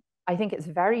development, I think it's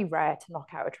very rare to knock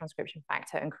out a transcription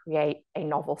factor and create a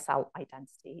novel cell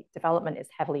identity. Development is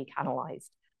heavily canalized.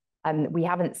 We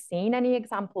haven't seen any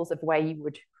examples of where you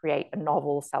would create a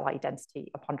novel cell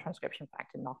identity upon transcription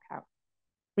factor knockout.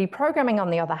 Reprogramming, on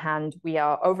the other hand, we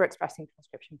are overexpressing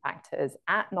transcription factors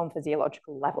at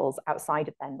non-physiological levels outside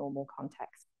of their normal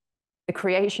context. the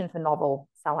creation for novel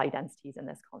cell identities in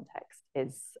this context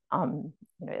is,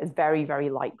 is very, very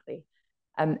likely.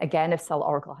 Again, if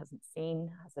CellOracle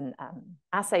hasn't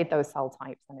assayed those cell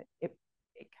types, then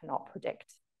it cannot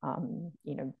predict,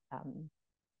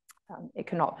 it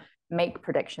cannot make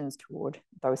predictions toward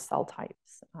those cell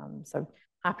types. So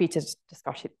happy to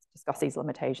discuss these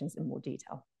limitations in more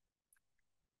detail.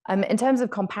 In terms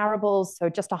of comparables, so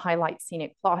just to highlight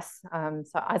Scenic Plus,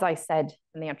 so as I said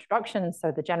in the introduction,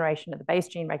 so the generation of the base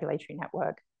gene regulatory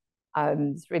network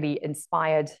is really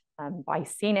inspired by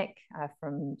Scenic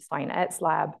from Steinert's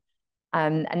lab.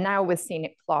 And now with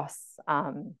Scenic Plus,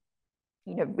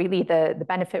 really the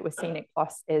benefit with Scenic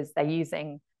Plus is they're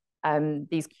using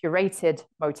these curated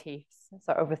motifs,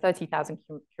 so over 30,000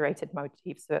 curated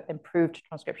motifs for improved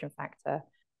transcription factor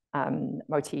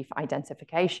motif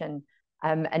identification.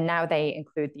 And now they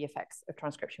include the effects of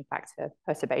transcription factor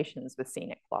perturbations with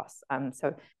Scenic Plus.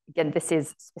 So again, this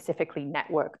is specifically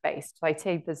network-based. So I'd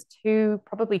say there's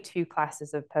probably two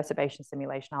classes of perturbation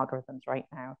simulation algorithms right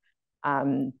now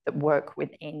that work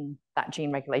within that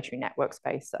gene regulatory network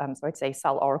space. So I'd say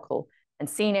CellOracle and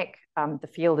Scenic. The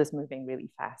field is moving really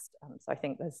fast. So I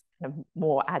think there's kind of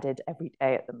more added every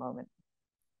day at the moment.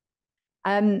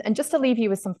 And just to leave you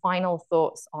with some final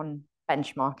thoughts on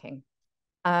benchmarking.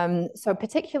 So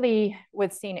particularly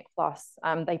with Scenic Plus,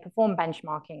 they perform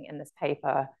benchmarking in this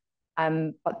paper,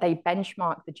 but they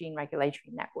benchmark the gene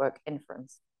regulatory network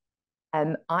inference.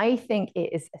 I think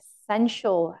it is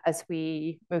essential as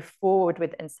we move forward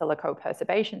with in silico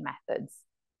perturbation methods,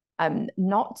 I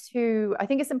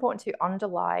think it's important to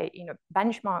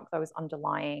benchmark those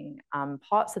underlying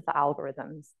parts of the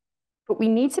algorithms, but we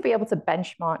need to be able to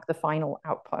benchmark the final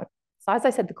output. So as I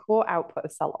said, the core output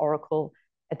of CellOracle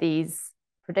are these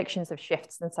predictions of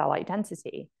shifts in cell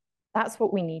identity. That's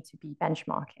what we need to be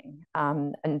benchmarking.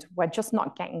 And we're just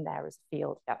not getting there as a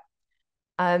field yet.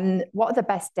 What are the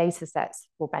best data sets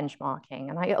for benchmarking?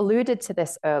 And I alluded to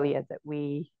this earlier that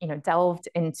we delved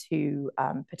into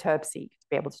perturb-seq to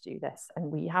be able to do this.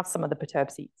 And we have some of the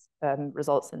perturb-seq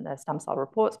results in the stem cell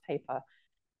reports paper.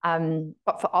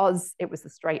 But for us, it was the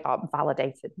straight up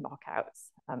validated knockouts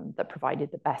that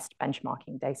provided the best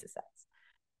benchmarking data sets.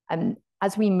 And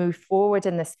as we move forward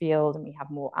in this field and we have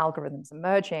more algorithms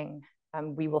emerging,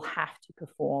 we will have to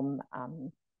perform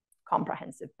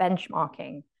comprehensive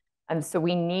benchmarking. And so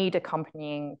we need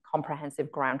accompanying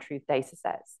comprehensive ground truth data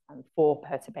sets for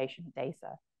perturbation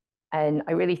data. And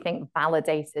I really think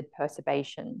validated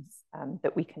perturbations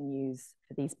that we can use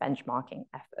for these benchmarking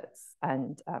efforts.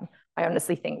 And I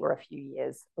honestly think we're a few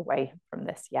years away from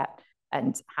this yet,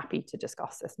 and happy to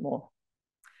discuss this more.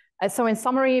 So in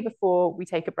summary, before we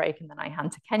take a break and then I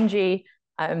hand to Kenji,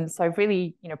 so I've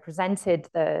really presented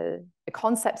the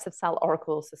concepts of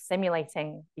CellOracle, so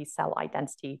simulating these cell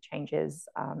identity changes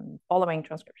following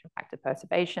transcription factor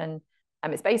perturbation.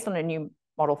 It's based on a new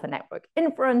model for network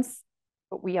inference,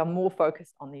 but we are more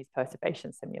focused on these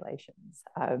perturbation simulations.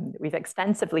 We've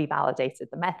extensively validated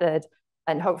the method,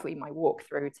 and hopefully my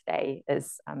walkthrough today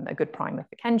is a good primer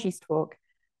for Kenji's talk.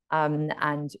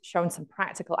 And shown some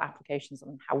practical applications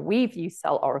on how we've used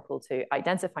CellOracle to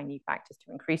identify new factors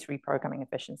to increase reprogramming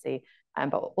efficiency,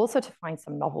 but also to find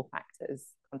some novel factors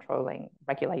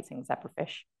regulating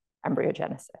zebrafish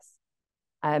embryogenesis.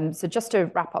 So just to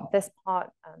wrap up this part,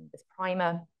 this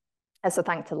primer, so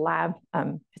thanks to the lab,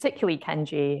 particularly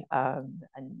Kenji,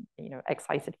 and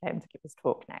excited for him to give his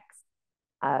talk next,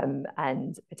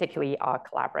 and particularly our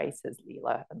collaborators,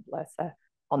 Leela and Blursa,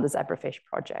 on the zebrafish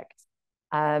project.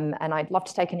 And I'd love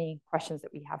to take any questions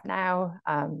that we have now,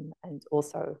 and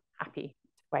also happy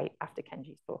to wait after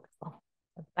Kenji's talk as well.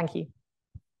 So thank you.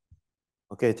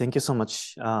 Okay, thank you so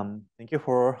much. Thank you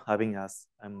for having us.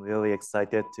 I'm really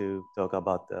excited to talk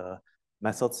about the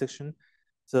method section.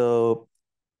 So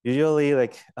usually,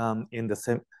 in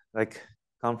the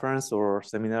conference or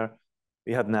seminar,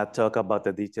 we have not talked about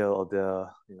the detail of the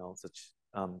such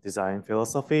design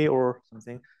philosophy or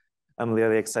something. I'm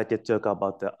really excited to talk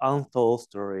about the untold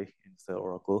story in the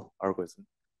CellOracle algorithm.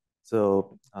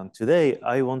 So today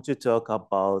I want to talk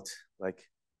about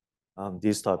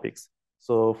these topics.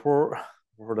 So for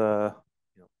the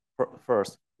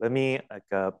first, let me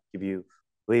give you a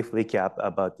brief recap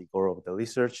about the goal of the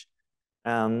research,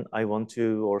 and I want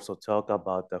to also talk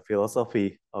about the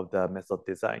philosophy of the method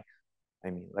design. I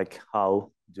mean,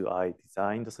 how do I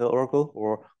design the CellOracle,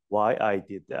 or why I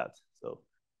did that? So.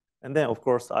 And then, of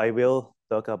course, I will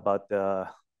talk about the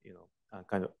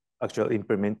kind of actual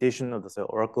implementation of the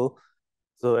CellOracle.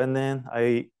 So, and then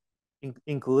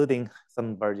including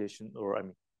some validation, or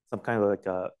some kind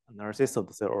of analysis of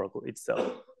the CellOracle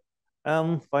itself.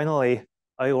 Finally,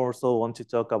 I also want to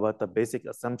talk about the basic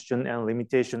assumption and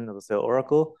limitation of the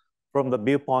CellOracle from the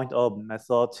viewpoint of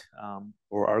method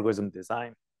or algorithm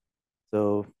design.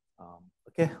 So,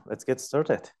 okay, let's get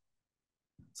started.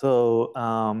 So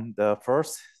the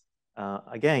first,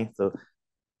 again, so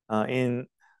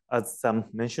as Sam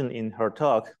mentioned in her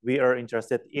talk, we are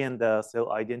interested in the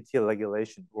cell identity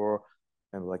regulation, or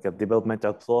kind of like a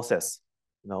developmental process.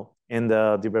 In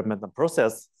the developmental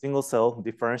process, single cell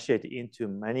differentiate into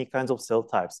many kinds of cell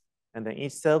types, and then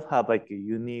each cell have like a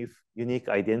unique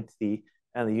identity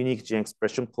and a unique gene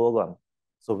expression program.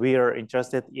 So we are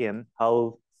interested in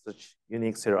how such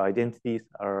unique cell identities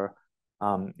are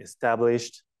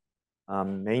established,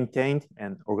 maintained,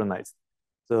 and organized.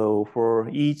 So for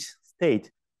each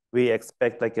state, we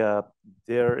expect like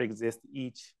there exists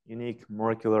each unique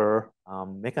molecular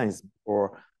mechanism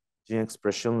or gene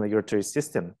expression regulatory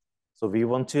system. So we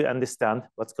want to understand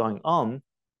what's going on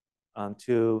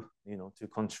to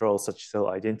control such cell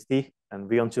identity, and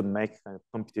we want to make a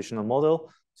computational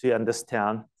model to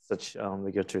understand such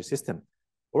regulatory system.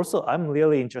 Also, I'm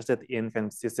really interested in kind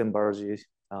of system biology,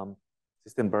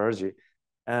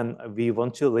 and we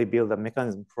want to rebuild the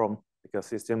mechanism from like a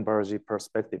system biology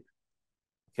perspective.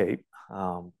 Okay,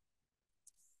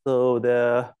 so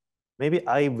maybe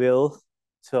I will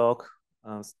talk.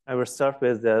 I will start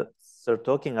with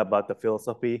talking about the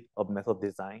philosophy of method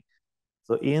design.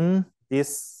 So in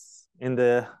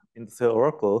the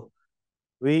CellOracle,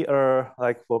 we are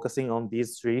like focusing on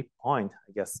these 3 points,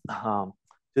 I guess.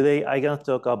 Today I'm gonna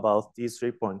talk about these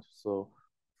 3 points. So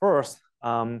first,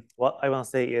 what I want to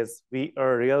say is we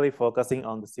are really focusing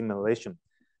on the simulation.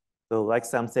 So like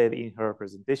Sam said in her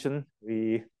presentation,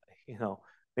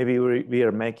 maybe we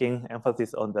are making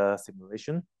emphasis on the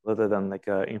simulation rather than like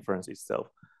inference itself.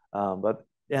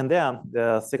 And then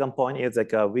the second point is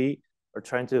like I'm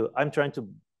trying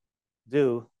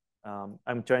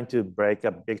to break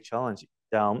a big challenge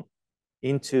down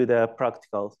into the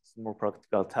more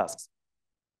practical tasks.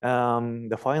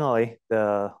 Finally,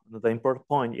 the important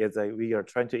point is that we are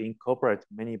trying to incorporate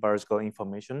many biological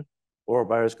information or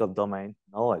biological domain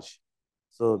knowledge.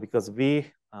 So because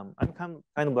I'm kind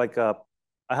of like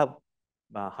I have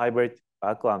a hybrid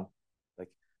background.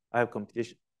 Like I have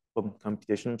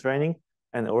computation training,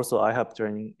 and also I have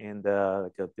training in the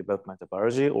developmental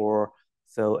biology or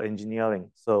cell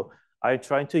engineering. So I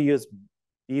try to use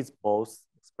these both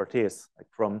expertise, like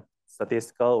from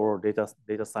statistical or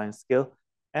data science skill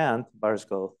and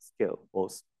biological skill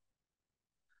both.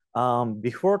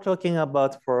 Before talking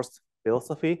about first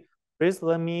philosophy, please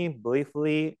let me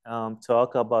briefly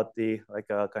talk about the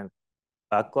kind of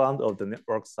background of the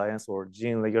network science or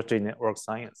gene regulatory network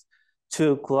science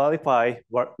to clarify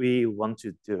what we want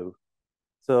to do.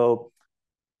 So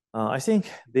I think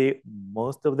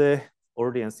most of the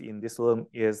audience in this room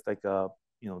is like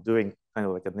doing kind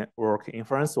of like a network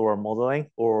inference or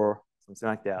modeling or something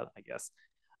like that, I guess.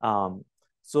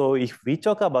 So if we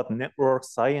talk about network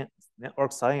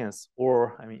science,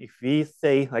 or I mean, if we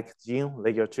say like gene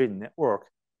regulatory network,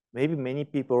 maybe many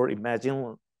people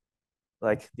imagine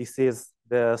like this is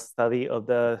the study of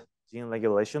the gene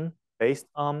regulation based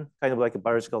on kind of like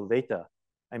biological data.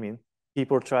 I mean,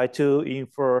 people try to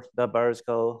infer the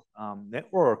biological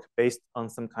network based on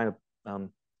some kind of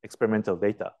experimental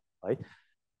data, right?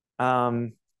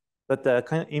 But the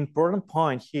kind of important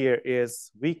point here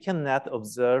is we cannot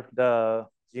observe the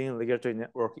gene regulatory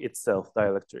network itself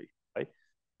directly, right?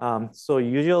 So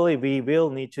usually we will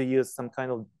need to use some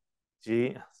kind of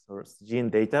gene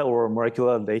data or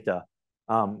molecular data.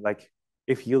 Like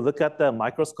if you look at the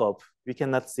microscope, we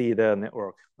cannot see the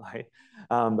network, right?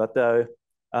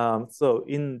 So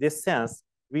in this sense,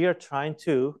 we are trying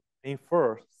to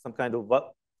infer some kind of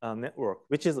network,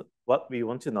 which is what we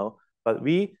want to know. But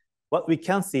what we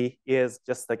can see is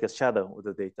just like a shadow of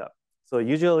the data. So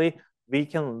usually we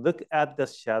can look at the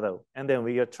shadow, and then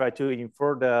we try to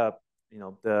infer the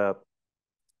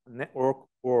network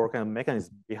or kind of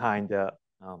mechanism behind the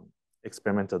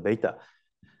experimental data.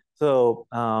 So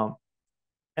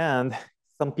and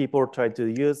some people try to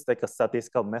use like a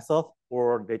statistical method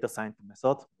or data science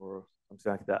method or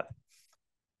something like that.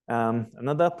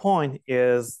 Another point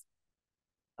is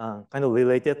kind of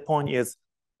related point is,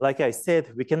 like I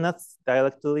said, we cannot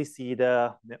directly see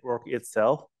the network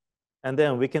itself, and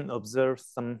then we can observe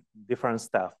some different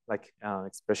stuff like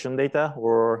expression data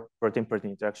or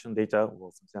protein-protein interaction data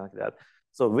or something like that.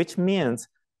 So which means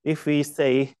if we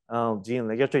say gene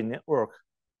regulatory network,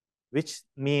 which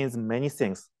means many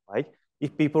things, right?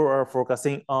 If people are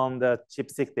focusing on the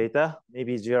ChIP-seq data,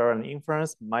 maybe GRN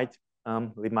inference might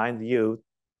remind you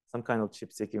some kind of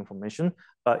ChIP-seq information.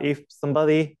 But if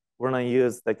somebody when I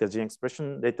use like a gene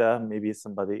expression data, maybe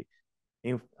somebody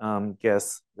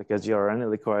guess like a GRN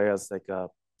requires like a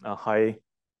high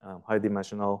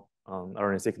dimensional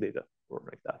RNA-seq data or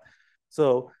like that.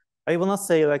 So I will not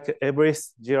say like every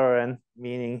GRN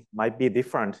meaning might be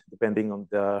different depending on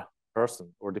the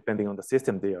person or depending on the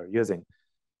system they are using.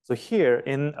 So here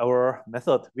in our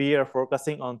method, we are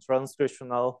focusing on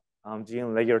transcriptional gene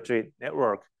regulatory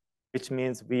network, which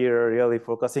means we are really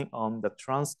focusing on the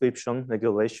transcription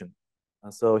regulation.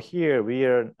 And so here we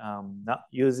are not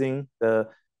using the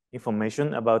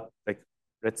information about like,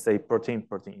 let's say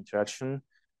protein-protein interaction.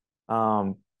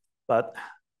 But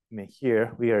I mean,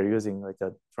 here we are using like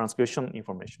a transcription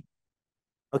information.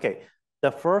 Okay,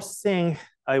 the first thing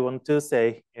I want to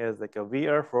say is like we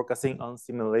are focusing on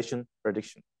simulation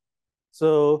prediction.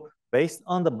 So based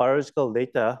on the biological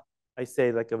data, I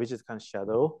say like which is kind of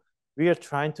shadow, we are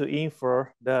trying to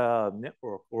infer the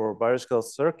network or biological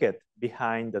circuit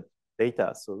behind the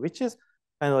data. So which is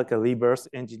kind of like a reverse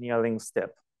engineering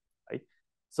step, right?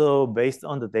 So based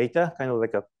on the data, kind of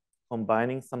like a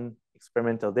combining some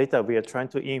experimental data, we are trying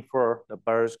to infer the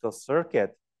biological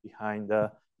circuit behind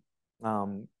the,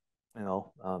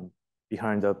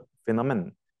 behind the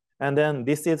phenomenon. And then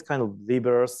this is kind of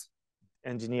reverse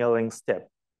engineering step.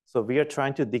 So we are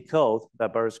trying to decode the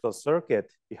biological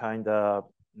circuit behind the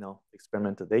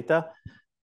experimental data.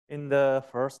 In the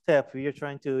first step, we are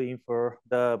trying to infer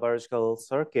the biological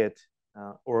circuit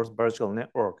or biological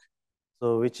network.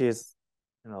 So which is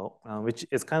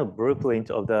kind of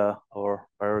blueprint of our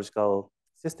biological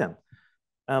system.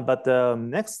 But the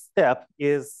next step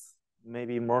is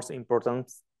maybe most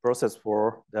important process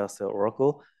for the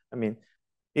CellOracle. I mean,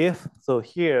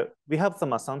 here we have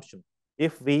some assumption.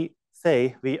 If we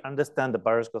say we understand the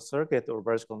biological circuit or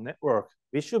biological network,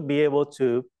 we should be able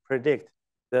to predict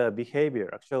the behavior,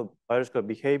 actual biological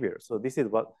behavior. So this is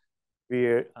what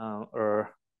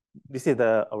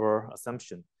our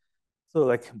assumption. So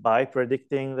like by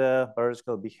predicting the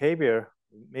biological behavior,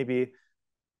 maybe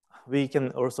we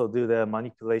can also do the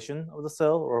manipulation of the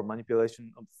cell or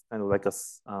manipulation of kind of like a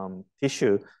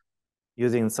tissue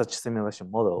using such simulation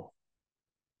model.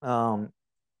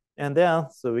 And then,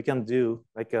 so we can do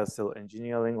like a cell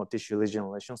engineering or tissue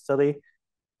regeneration study.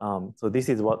 So this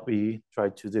is what we try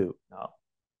to do now.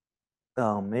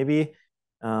 Maybe,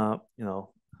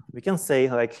 we can say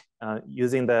like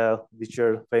using the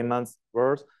Richard Feynman's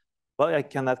words, but I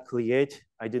cannot create,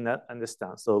 I do not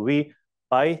understand. So we,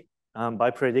 by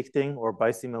predicting or by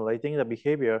simulating the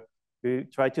behavior, we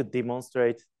try to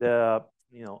demonstrate the,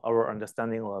 our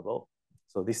understanding level.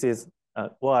 So this is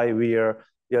why we are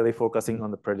really focusing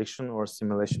on the prediction or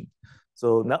simulation.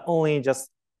 So not only just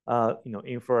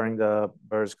inferring the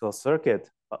biological circuit,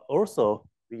 but also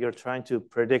we are trying to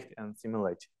predict and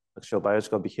simulate actual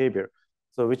biological behavior.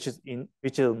 So which is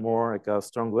more like a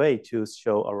strong way to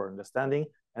show our understanding,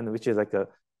 and which is like a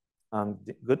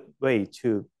good way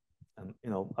to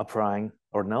applying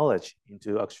our knowledge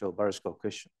into actual biological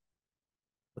question.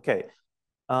 Okay,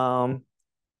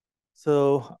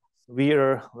 so we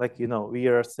are like we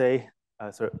are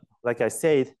like I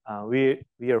said,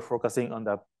 we are focusing on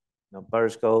the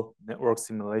biological network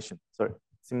simulation. Sorry,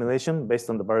 simulation based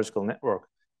on the biological network.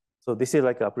 So this is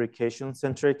like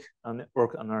application-centric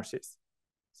network analysis.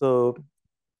 So,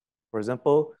 for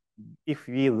example, if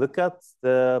we look at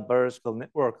the biological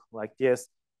network like this,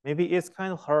 maybe it's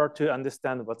kind of hard to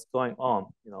understand what's going on.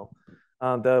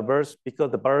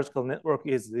 Because the biological network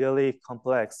is really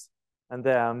complex, and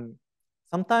then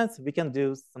sometimes we can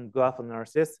do some graph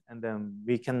analysis, and then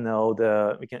we can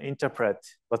interpret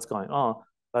what's going on.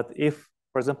 But if,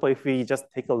 for example, if we just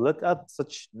take a look at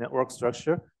such network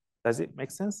structure, does it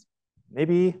make sense?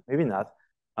 Maybe not,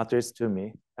 at least to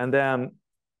me. And then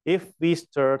if we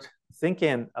start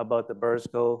thinking about the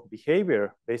biological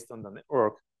behavior based on the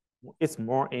network, it's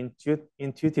more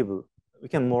intuitive. We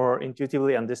can more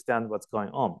intuitively understand what's going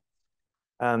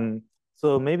on.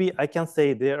 So maybe I can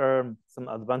say there are some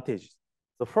advantages.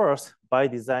 So first, by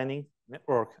designing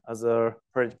network as a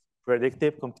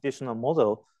predictive computational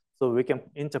model, so we can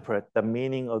interpret the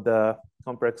meaning of the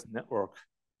complex network.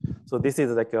 So this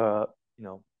is like a,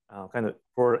 kind of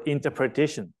for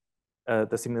interpretation,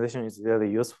 the simulation is really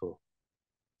useful.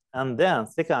 And then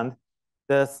second,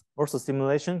 there's also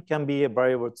simulation can be a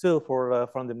valuable tool for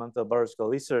fundamental biological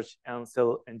research and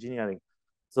cell engineering.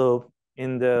 So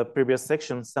in the previous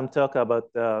section, some talk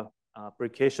about the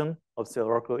application of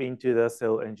CellOracle into the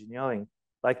cell engineering.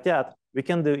 Like that, we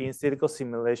can do in silico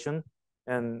simulation,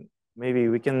 and maybe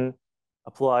we can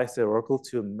apply CellOracle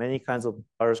to many kinds of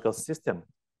biological systems,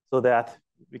 so that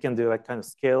we can do like kind of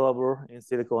scalable in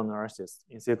silico analysis,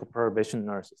 in silico perturbation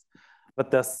analysis.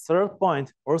 But the third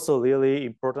point, also really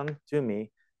important to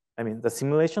me, I mean, the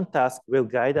simulation task will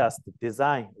guide us to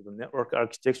design the network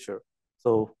architecture.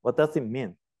 So what does it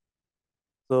mean?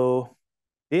 So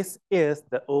this is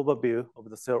the overview of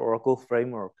the CellOracle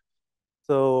framework.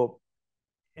 So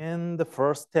in the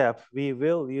first step, we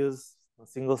will use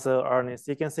single-cell RNA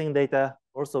sequencing data.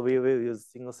 Also, we will use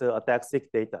single-cell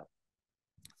ATAC-seq data.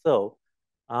 So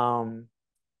in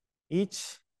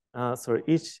each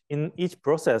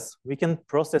process, we can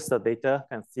process the data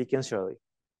and sequentially.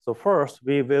 So first,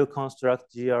 we will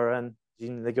construct GRN,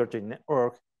 gene regulatory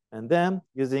network, and then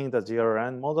using the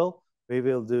GRN model, we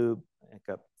will do like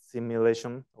a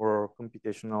simulation or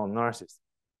computational analysis.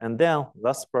 And then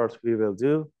last part, we will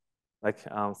do like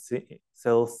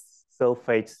cell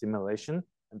fate simulation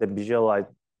and then visualize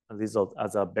a result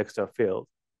as a vector field.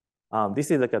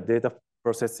 This is like a data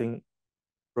processing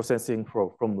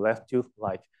from left to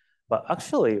right. But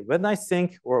actually, when I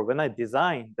think or when I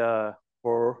design the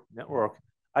core network,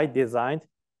 I designed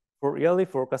for really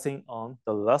focusing on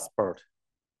the last part.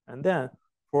 And then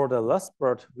for the last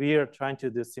part, we are trying to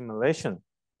do simulation.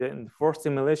 Then for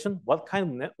simulation, what kind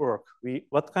of network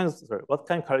what kind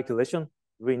of calculation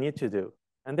we need to do?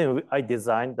 And then I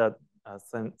designed that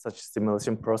such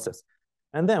simulation process.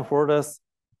 And then for the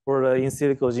in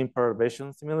silico gene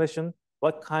perturbation simulation,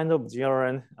 what kind of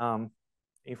GRN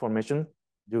information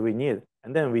do we need?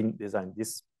 And then we design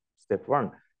this step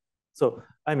one. So,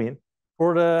 I mean,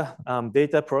 for the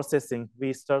data processing,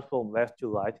 we start from left to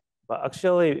right. But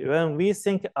actually, when we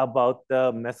think about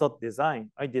the method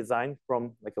design, I design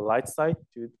from like a right side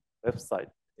to left side,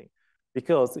 I think.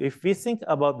 Because if we think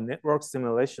about network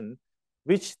simulation,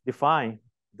 which define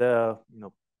the,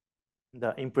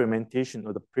 the implementation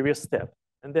of the previous step.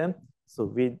 And then, so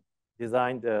we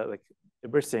design the like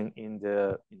everything in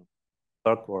the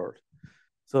backward.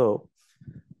 So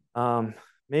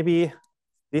maybe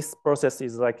this process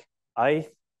is like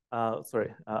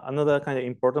another kind of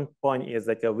important point is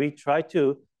like we try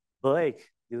to break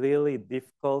the really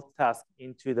difficult task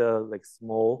into the like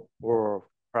small or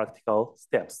practical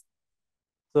steps.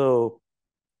 So,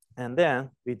 and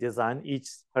then we design each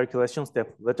calculation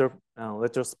step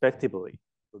retrospectively.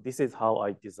 So this is how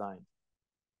I designed.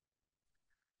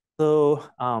 So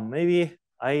maybe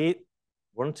I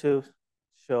want to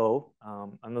show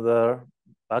another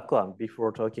background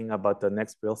before talking about the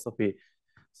next philosophy.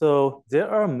 So there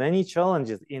are many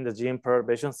challenges in the gene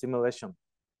perturbation simulation.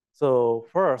 So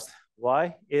first,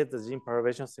 why is the gene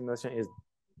perturbation simulation is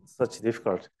such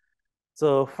difficult?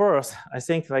 So first, I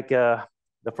think like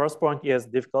the first point is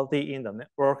difficulty in the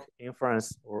network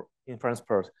inference or inference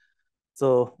part.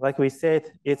 So like we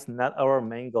said, it's not our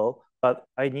main goal, but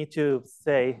I need to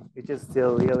say it is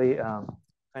still really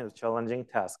kind of challenging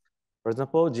task. For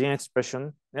example, gene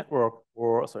expression network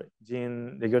or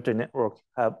gene regulatory network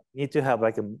need to have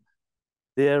like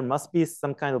there must be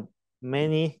some kind of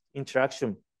many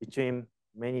interaction between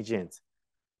many genes.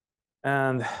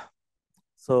 And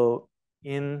so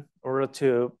in order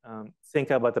to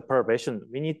think about the perturbation,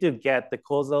 we need to get the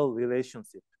causal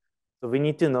relationship. So we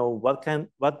need to know what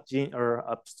genes are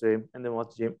upstream and then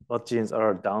what genes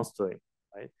are downstream,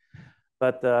 right?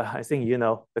 But I think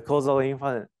the causal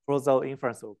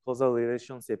inference or causal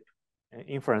relationship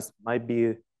inference might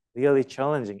be really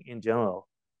challenging in general.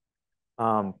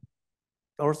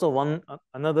 Also,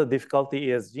 another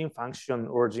difficulty is gene function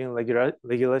or gene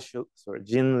regulation.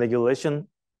 Gene regulation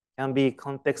can be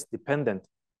context dependent.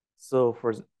 So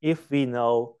if we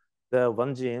know the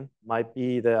one gene might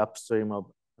be the upstream of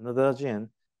another gene,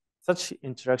 such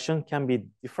interaction can be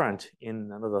different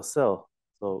in another cell.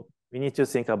 So we need to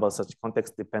think about such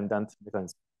context-dependent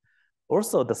mechanisms.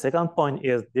 Also, the second point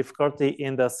is difficulty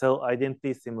in the cell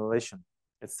identity simulation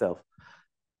itself.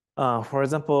 For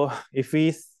example, if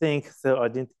we think cell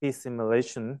identity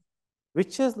simulation,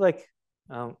 which is like,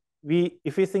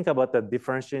 if we think about the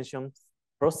differentiation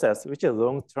process, which is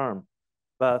long-term,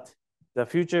 but the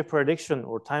future prediction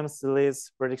or time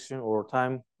series prediction or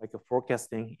time like a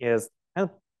forecasting is kind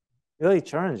of really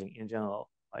challenging in general,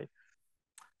 right?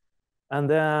 And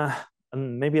then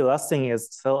maybe last thing is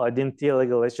cell identity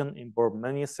regulation involve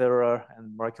many cellular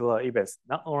and molecular events,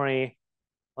 not only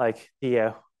like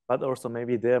TF, but also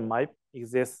maybe there might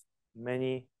exist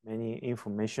many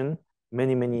information,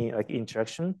 many like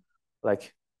interaction,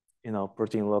 like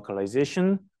protein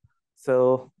localization,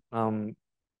 cell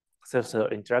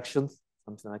interactions,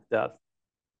 something like that.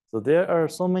 So there are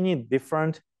so many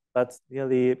different but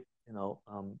really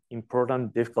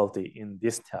important difficulty in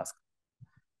this task.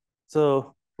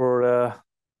 So for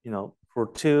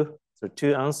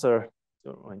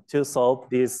to solve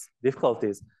these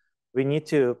difficulties, we need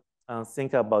to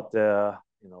think about the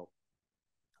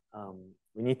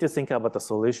we need to think about the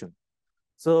solution.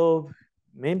 So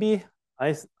maybe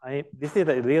this is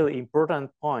a really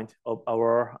important point of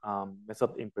our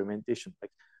method implementation.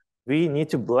 Like, we need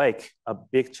to break a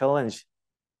big challenge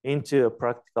into a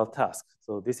practical task.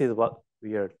 So this is what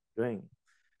we are doing.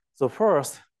 So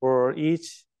first, for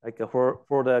each, like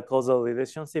for the causal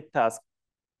relationship task,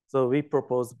 so we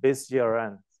propose base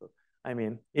GRN. So I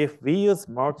mean, if we use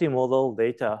multimodal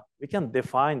data, we can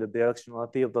define the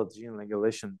directionality of the gene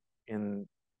regulation in,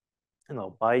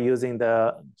 by using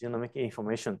the genomic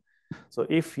information. So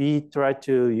if we try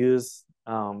to use,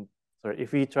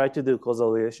 if we try to do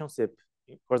causal relationship,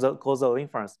 causal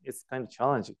inference, it's kind of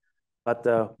challenging. But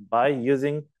by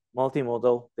using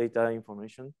multimodal data,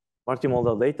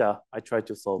 I try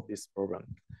to solve this problem.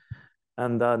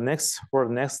 And for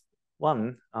the next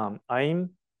one, I'm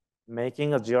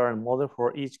making a GRN model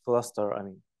for each cluster. I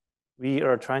mean, we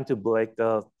are trying to break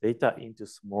the data into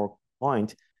small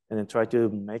points and then try to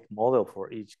make model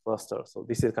for each cluster. So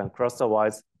this is kind of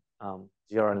cluster-wise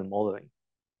GRN modeling.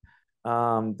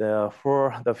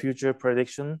 For the future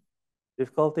prediction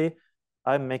difficulty,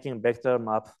 I'm making vector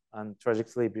map and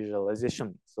trajectory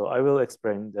visualization. So I will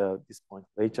explain this point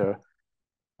later.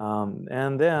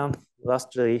 And then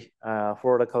lastly,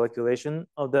 for the calculation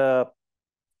of the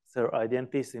cell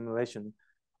identity simulation,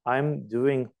 I'm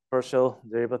doing partial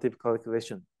derivative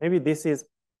calculation. Maybe this is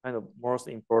kind of most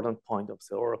important point of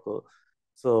CellOracle.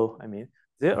 So I mean,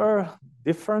 there are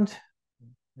different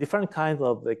kinds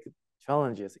of like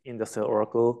challenges in the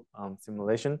CellOracle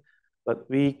simulation, but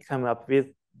we come up with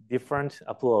different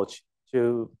approach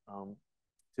to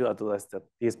address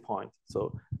these points.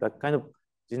 So the kind of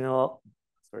general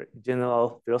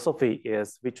philosophy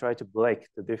is we try to break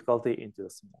the difficulty into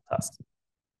small tasks.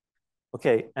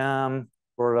 Okay,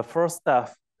 for the first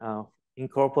step,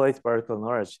 incorporate vertical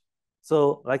knowledge.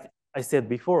 So like I said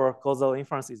before, causal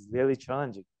inference is really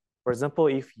challenging. For example,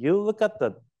 if you look at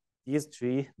these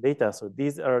three data, so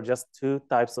these are just two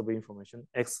types of information,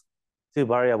 two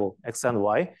variable, X and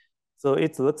Y. So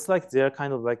it looks like they're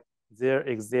kind of like there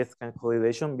exists kind of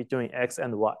correlation between X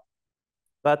and Y.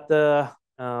 But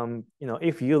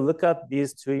if you look at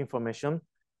these two information,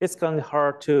 it's kind of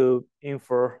hard to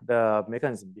infer the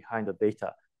mechanism behind the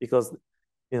data because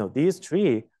these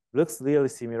three looks really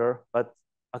similar, but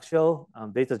actual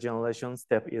data generation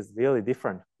step is really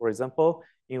different. For example,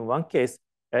 in one case,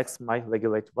 X might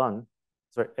regulate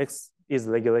X is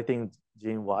regulating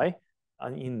gene Y,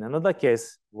 and in another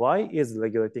case, Y is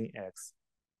regulating X.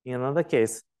 In another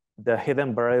case, the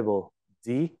hidden variable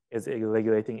Z is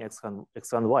regulating X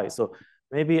and Y. So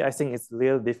maybe I think it's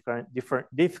really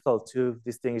difficult to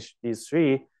distinguish these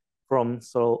three from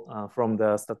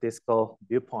the statistical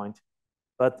viewpoint.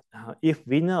 But if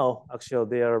we know actually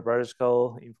their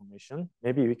biological information,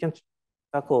 maybe we can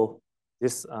tackle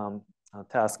this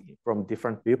task from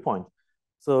different viewpoint.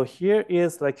 So here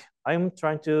is like, I'm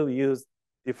trying to use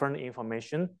different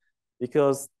information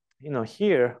because,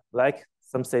 here, like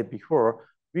some said before,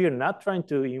 we are not trying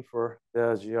to infer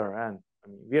the GRN. I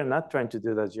mean, we are not trying to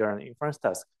do the GRN inference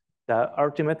task. The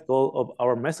ultimate goal of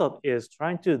our method is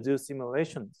trying to do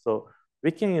simulation. So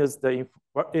we can use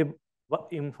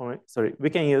we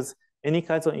can use any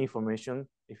kinds of information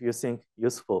if you think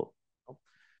useful.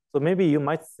 So maybe you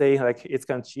might say like it's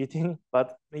kind of cheating,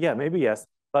 but yeah, maybe yes,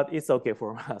 but it's okay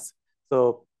for us.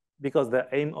 So because the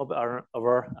aim of our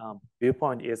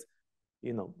viewpoint is,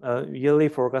 really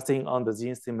focusing on the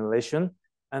gene simulation,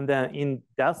 and then in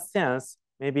that sense,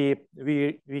 maybe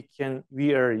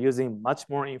we are using much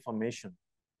more information.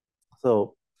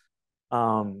 So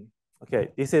okay,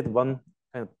 this is one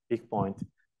kind of big point.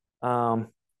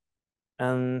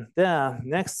 And then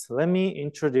next, let me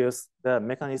introduce the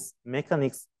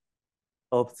mechanics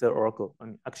of CellOracle,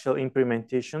 actual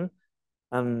implementation.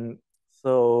 Okay,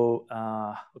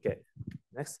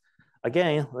 next.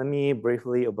 Again, let me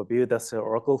briefly overview the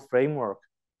CellOracle framework.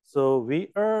 So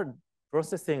we are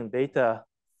processing data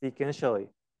sequentially.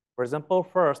 For example,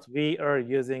 first, we are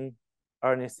using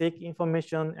RNA-seq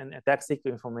information and ATAC-seq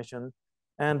information,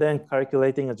 and then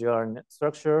calculating a GRN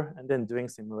structure, and then doing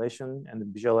simulation and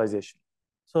visualization.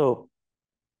 So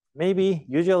maybe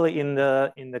usually in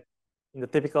the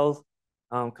typical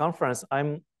conference,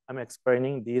 I'm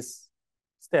explaining this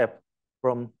step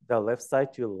from the left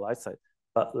side to the right side.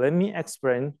 But let me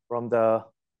explain from the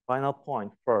final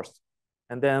point first,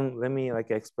 and then let me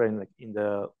explain in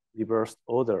the reverse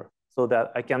order so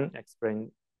that I can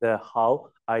explain how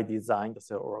I designed the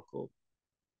CellOracle.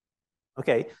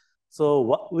 Okay, so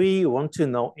what we want to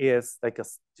know is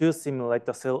to simulate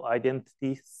the cell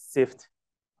identity shift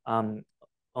on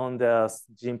the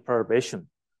gene perturbation.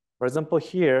 For example,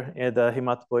 here in the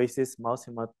hematopoiesis, mouse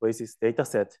hematopoiesis data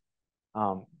set.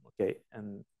 Okay,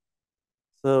 and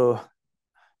so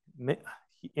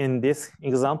in this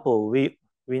example,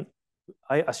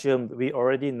 I assume we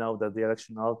already know the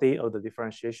directionality of the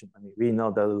differentiation. I mean, we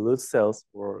know the root cells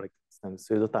or like some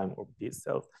pseudotype of these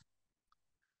cells.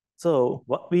 So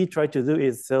what we try to do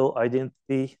is cell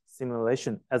identity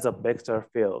simulation as a vector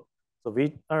field. So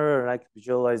we are like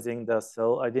visualizing the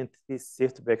cell identity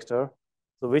shift vector,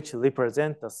 so which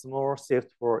represent a small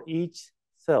shift for each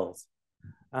cells.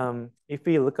 If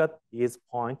we look at these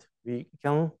points, we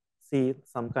can see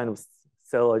some kind of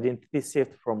cell identity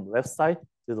shift from left side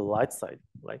to the right side,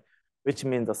 right? Which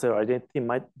means the cell identity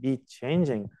might be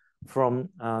changing from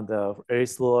the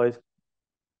erythroid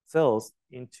cells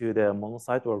into the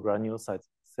monocyte or granulocyte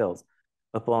cells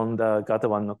upon the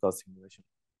GATA1 knockout simulation.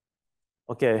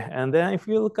 Okay, and then if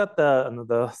you look at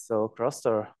another cell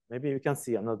cluster, maybe we can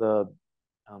see another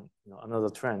another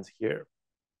trend here.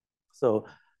 So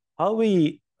how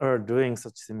we are doing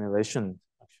such simulation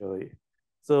actually?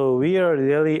 So we are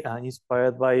really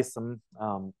inspired by some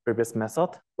previous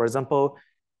method. For example,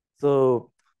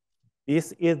 so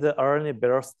this is the RNA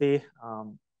velocity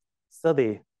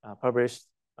study published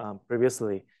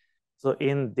previously. So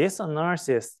in this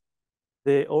analysis,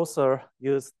 they also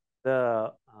used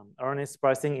the RNA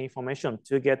splicing information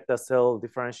to get the cell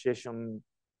differentiation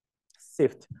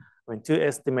shift. I mean, to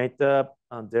estimate the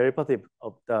derivative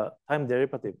of the time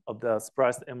derivative of the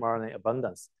spliced mRNA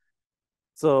abundance.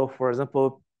 So, for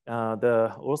example,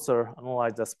 the author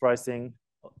analyzed the splicing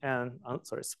and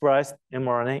spliced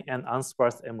mRNA and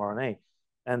unspliced mRNA,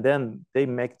 and then they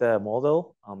make the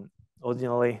model,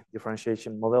 ordinary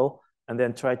differentiation model, and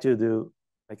then try to do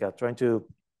like trying to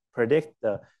predict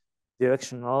the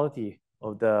directionality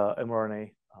of the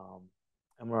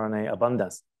mRNA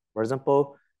abundance. For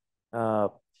example,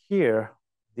 here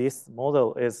this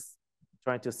model is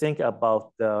trying to think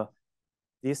about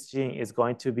this gene is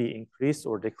going to be increased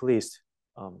or decreased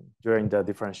during the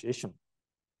differentiation.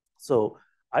 So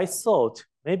I thought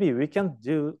maybe we can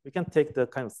take the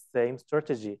kind of same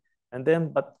strategy, and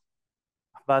then but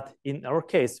in our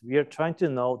case we are trying to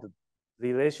know the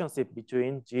relationship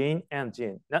between gene and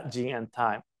gene, not gene and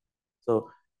time. So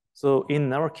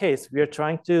in our case we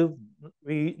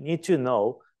need to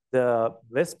know the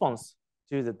response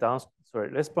to the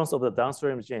response of the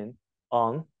downstream gene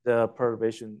on the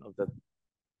perturbation of the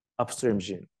upstream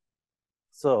gene.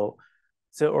 So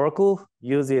CellOracle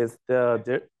uses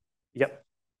yep.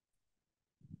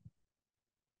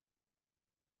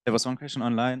 There was one question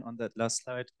online on that last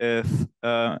slide. If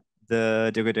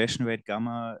the degradation rate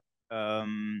gamma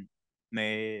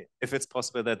if it's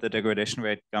possible that the degradation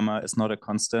rate gamma is not a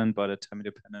constant but a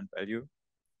time-dependent value.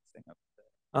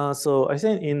 So I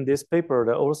think in this paper,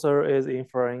 the author is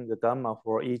inferring the gamma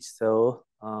for each cell,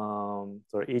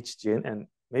 for each gene, and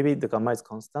maybe the gamma is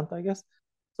constant, I guess.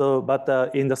 So, but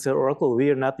in the CellOracle, we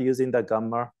are not using the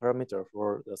gamma parameter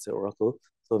for the CellOracle.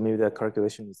 So maybe the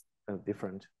calculation is kind of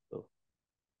different. So,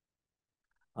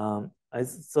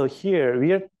 so here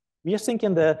we are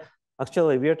thinking that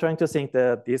actually we are trying to think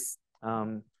that this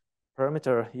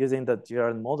parameter using the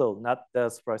GRN model, not the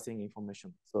splicing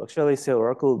information. So actually,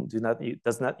 CellOracle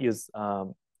does not use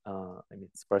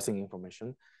splicing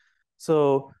information.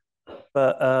 So,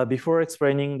 but before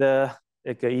explaining the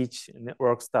each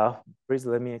network stuff, please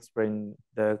let me explain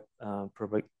the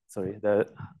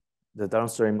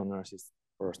downstream analysis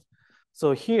first.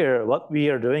 So here, what we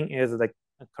are doing is like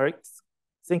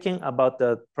thinking about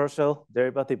the partial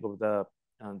derivative of the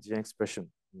gene expression,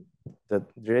 the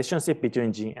relationship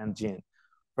between gene and gene.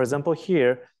 For example,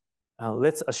 here,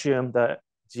 let's assume the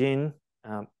gene.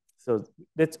 So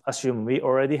let's assume we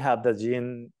already have the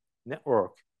gene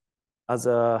network as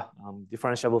a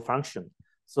differentiable function.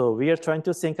 So we are trying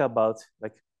to think about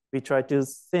we're trying to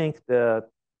think the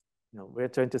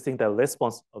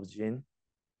response of gene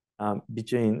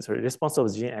response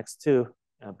of gene X2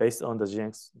 based on the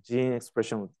gene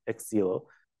expression X0.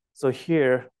 So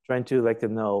here, trying to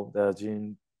know the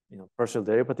gene partial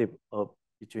derivative of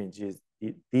between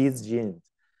these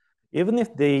genes, even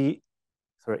if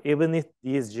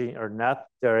these genes are not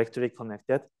directly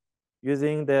connected,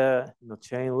 using the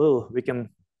chain rule, we can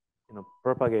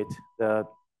propagate the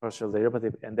partial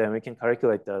derivative, and then we can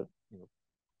calculate the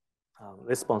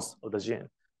response of the gene.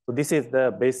 So this is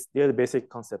the basic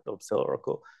concept of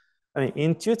CellOracle. I mean,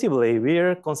 intuitively, we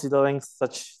are considering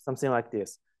something like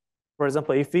this. For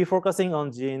example, if we're focusing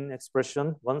on gene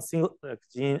expression, one single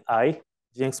gene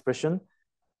expression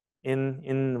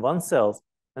in one cell,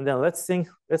 and then let's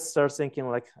start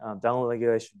thinking down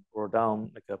regulation or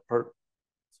down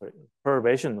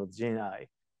perturbation of gene I,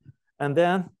 and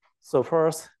then So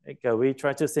first, we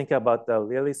try to think about the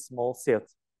really small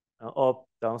shift of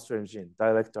downstream gene,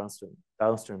 direct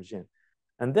downstream gene.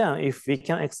 And then if we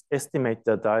can estimate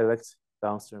the direct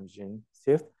downstream gene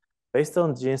shift, based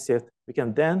on gene shift, we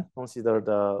can then consider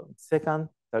the second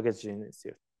target gene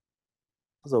shift.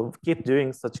 So keep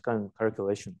doing such kind of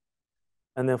calculation.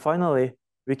 And then finally,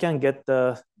 we can get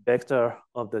the vector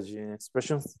of the gene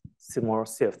expression similar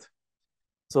shift.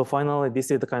 So finally,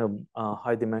 this is the kind of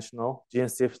high dimensional gene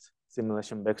shift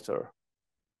simulation vector.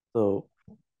 So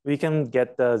we can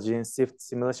get the gene shift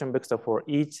simulation vector for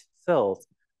each cell,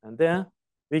 and then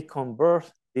we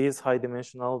convert these high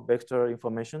dimensional vector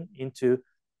information into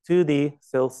 2D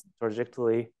cells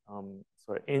trajectory,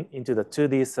 into the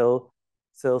 2D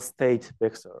cell state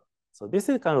vector. So this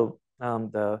is kind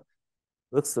of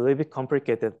looks a little bit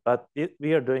complicated, but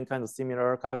we are doing kind of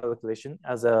similar calculation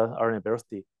as a RNA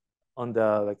velocity on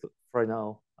the right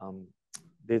now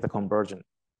data conversion.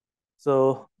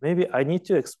 So maybe I need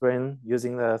to explain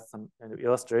using some kind of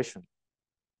illustration.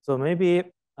 So maybe,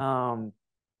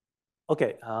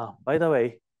 okay, by the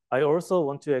way, I also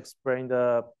want to explain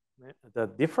the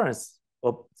difference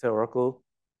of CellOracle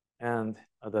and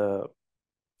the.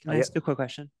 Can I ask a quick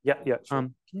question? Yeah, sure.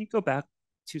 Can you go back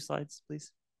 2 slides,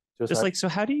 please? Just so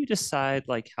how do you decide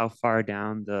how far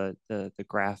down the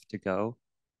graph to go?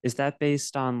 Is that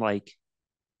based on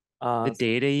the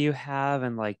data you have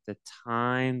and the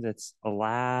time that's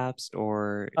elapsed,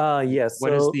 or yes.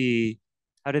 What is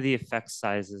how do the effect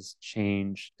sizes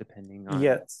change depending on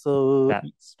that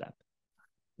step?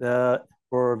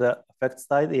 For the effect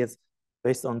size is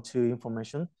based on 2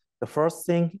 information. The first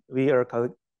thing we are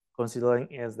considering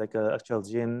is an actual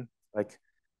gene.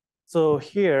 So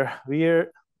here we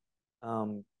are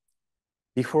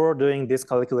before doing this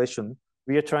calculation,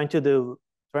 we are trying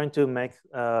to make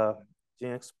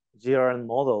GRN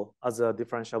model as a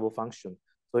differentiable function.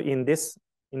 So in this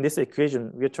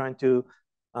equation, we are trying to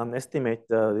estimate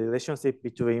the relationship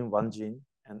between one gene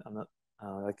and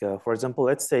another. For example,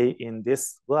 let's say in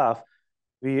this graph,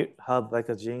 we have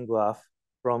a gene graph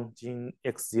from gene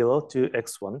X0 to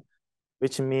X1,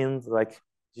 which means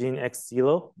gene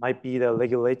X0 might be the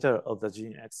regulator of the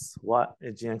gene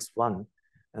X1.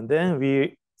 And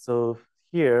then so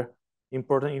here,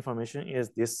 important information is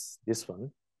this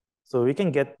one. So we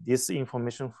can get this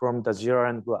information from the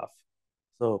GRN graph.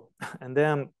 So, and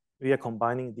then we are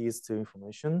combining these 2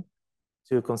 information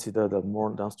to consider the more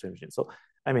downstream gene. So,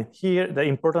 I mean, here, the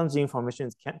important gene information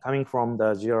is coming from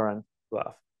the GRN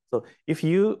graph. So if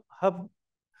you have,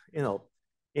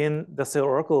 in the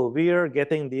CellOracle,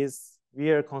 we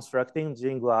are constructing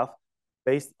gene graph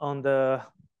based on the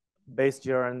base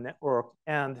GRN network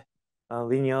and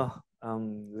linear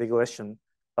regression.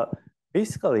 But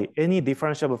basically, any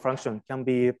differentiable function can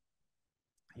be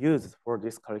used for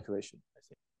this calculation, I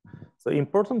think. So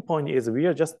important point is we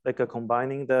are just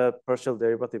combining the partial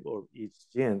derivative of each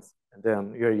genes, and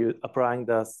then we are applying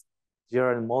the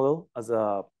GRN model as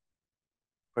a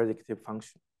predictive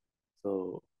function.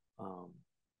 So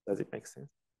does it make sense?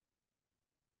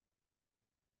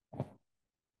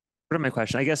 What my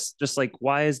question? I guess just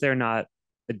why is there not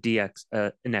an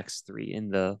X3 in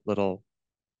the little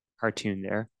cartoon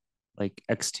there?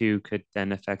 X2 could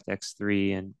then affect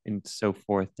X3 and so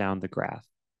forth down the graph.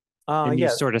 And you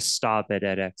sort of stop it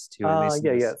at X2. At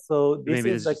least So maybe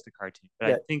this is just a cartoon,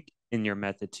 but I think in your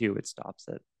method too, it stops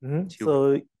at 2.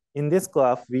 So in this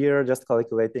graph, we are just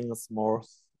calculating a small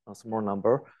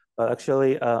number. But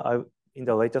actually, in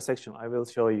the later section, I will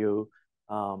show you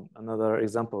another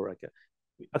example.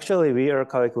 Actually, we are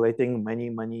calculating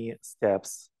many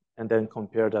steps and then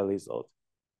compare the result.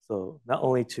 So not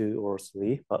only 2 or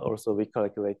 3, but also we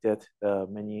calculated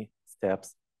many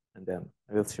steps, and then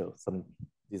I will show some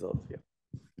results here.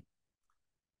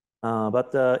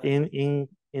 But in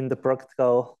the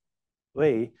practical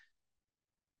way,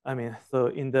 I mean, so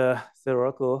in the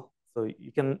CellOracle, so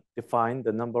you can define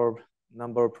the number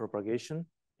of propagation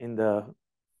in the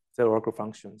CellOracle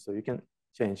function. So you can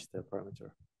change the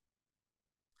parameter.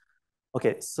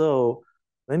 Okay, so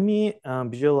let me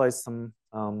visualize some.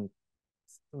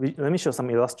 Let me show some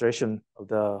illustration of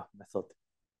the method.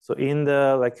 So in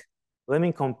the let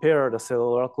me compare the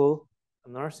CellOracle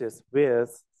analysis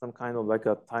with some kind of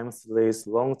a time series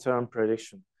long-term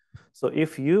prediction. So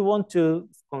if you want to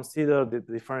consider the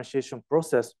differentiation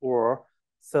process or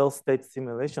cell state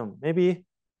simulation, maybe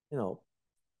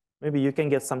you can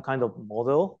get some kind of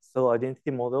model, cell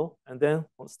identity model, and then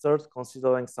start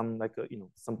considering some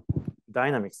some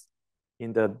dynamics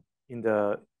in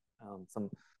the some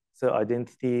cell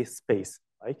identity space,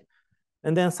 right?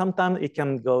 And then sometimes it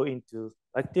can go into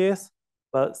like this,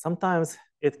 but sometimes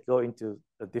it go into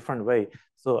a different way.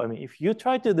 So I mean, if you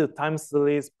try to do time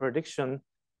series prediction,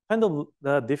 kind of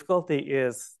the difficulty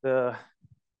is the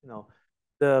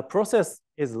process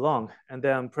is long, and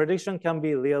then prediction can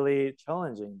be really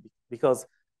challenging because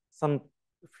some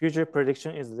future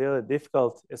prediction is really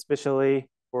difficult, especially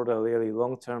for the really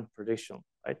long-term prediction,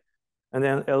 right? And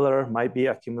then error might be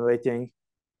accumulating,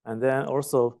 and then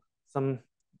also some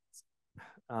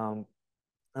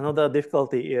another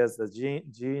difficulty is the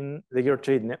gene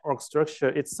regulatory network structure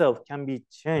itself can be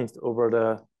changed over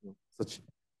the such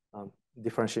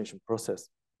differentiation process.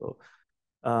 So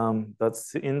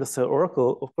that's in the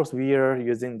CellOracle. Of course, we are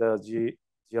using the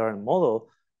GRN model,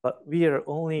 but we are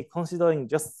only considering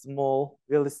just small,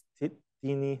 really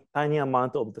tiny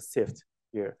amount of the shift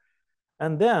here.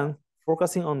 And then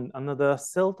focusing on another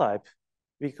cell type,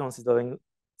 we're considering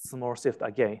small shift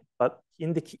again. But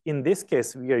in this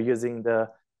case, we are using the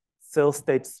cell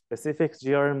state specific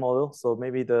GRN model. So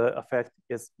maybe the effect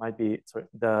might be, sorry,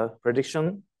 the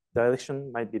prediction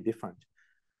direction might be different.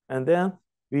 And then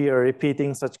we are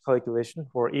repeating such calculation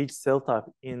for each cell type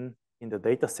in the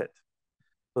data set.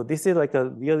 So this is like a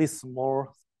really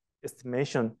small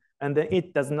estimation. And then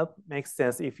it does not make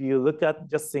sense if you look at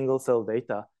just single cell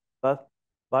data. But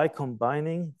by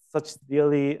combining such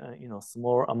really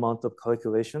small amount of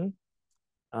calculation,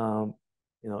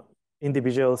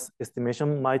 individual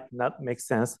estimation might not make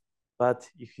sense. But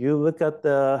if you look at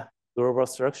the global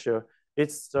structure,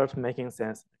 it starts making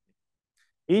sense.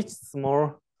 Each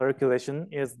small calculation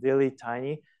is really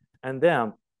tiny, and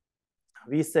then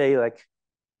we say like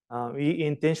we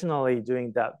intentionally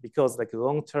doing that because like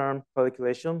long-term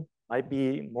calculation might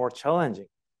be more challenging.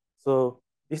 So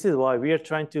this is why we are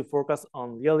trying to focus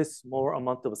on really small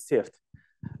amount of shift,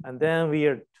 and then we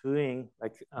are doing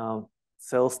like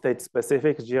cell state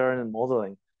specific GRN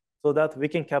modeling so that we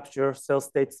can capture cell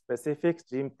state specific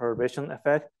gene perturbation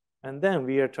effect, and then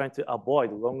we are trying to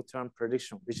avoid long-term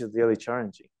prediction, which is really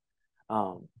challenging.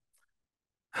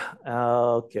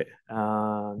 Okay,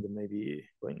 and maybe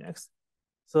going next.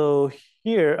 So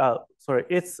here, sorry,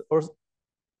 it's also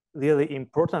really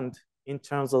important in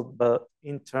terms of the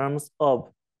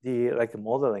like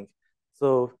modeling.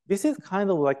 So this is kind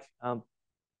of like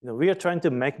we are trying to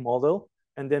make model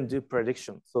and then do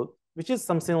prediction. So which is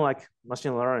something like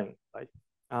machine learning, right?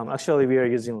 Actually, we are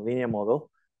using linear model.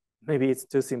 Maybe it's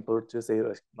too simple to say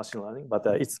like machine learning, but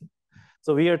it's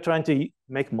so we are trying to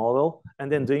make model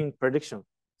and then doing prediction.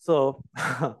 So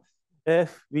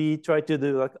if we try to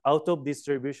do like out of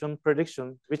distribution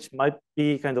prediction, which might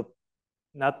be kind of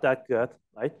not that good,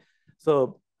 right?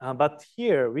 So, but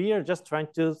here we are just trying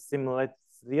to simulate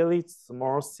really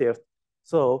small shift.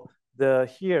 So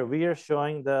here we are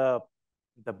showing the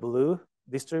blue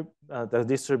the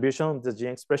distribution of the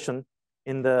gene expression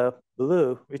in the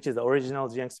blue, which is the original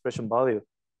gene expression value,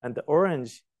 and the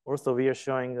orange also we are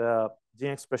showing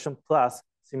gene expression plus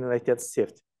simulated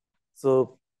shift.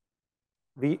 So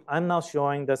I'm now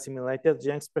showing the simulated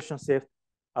gene expression shift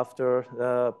after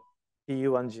the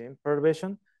PU1 gene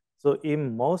perturbation. So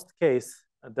in most cases,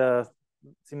 the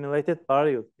simulated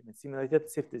value, simulated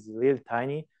shift is really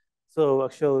tiny. So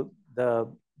actually the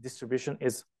distribution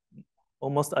is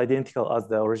almost identical as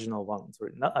the original one.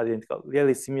 Sorry, not identical,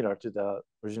 really similar to the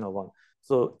original one.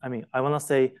 So I mean, I want to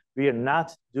say we are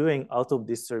not doing out of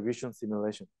distribution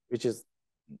simulation, which is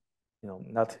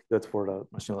not good for the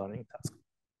machine learning task.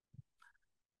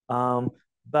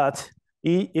 But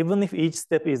even if each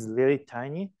step is really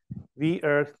tiny, we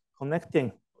are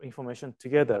connecting information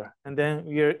together, and then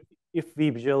if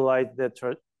we visualize the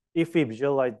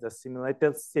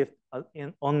simulated shift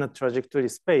on the trajectory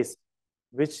space,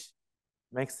 which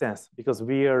makes sense because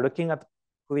we are looking at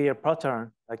clear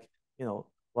pattern, like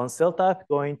one cell type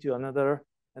going to another,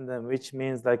 and then which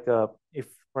means like if,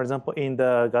 for example, in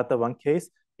the GATA1 case,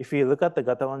 if we look at the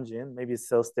GATA1 gene, maybe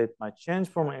cell state might change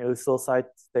from ellipsocyte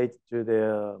state to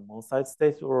the monocyte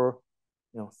state, or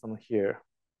some here.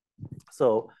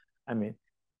 So I mean,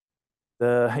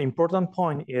 the important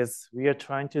point is we are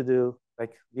trying to do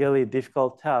like really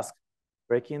difficult task,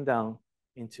 breaking down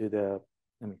into the.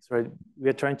 We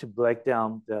are trying to break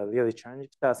down the really challenging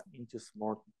task into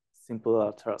small,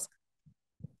 simpler tasks.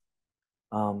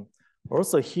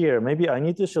 Also here, maybe I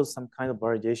need to show some kind of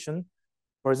validation.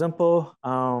 For example,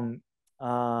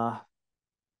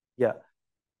 yeah,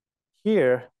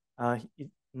 here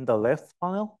in the left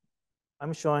panel,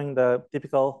 I'm showing the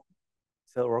typical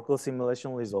CellOracle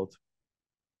simulation result,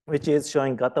 which is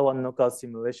showing GATA1 knockout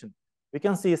simulation. We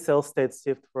can see cell state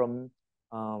shift from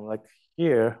like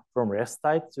here from left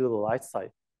side to the right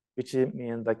side, which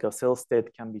means like a cell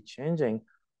state can be changing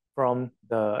from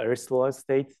the erythroid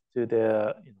state to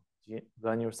the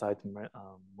granulocyte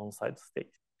monocyte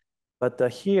state. But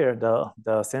here,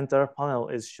 the center panel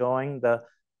is showing the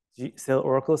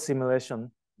CellOracle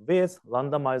simulation with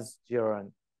randomized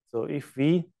GRN. So if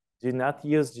we do not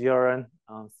use GRN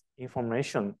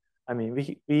information, I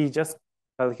mean, we just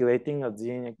calculating a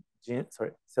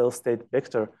cell state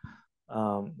vector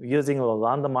using a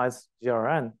randomized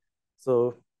GRN.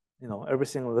 So,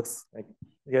 everything looks like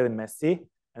really messy,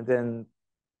 and then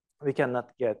we cannot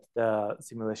get the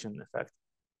simulation effect.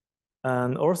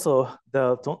 And also,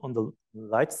 on the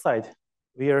right side,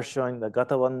 we are showing the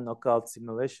GATA1 knockout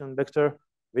simulation vector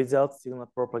without signal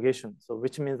propagation. So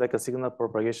which means like a signal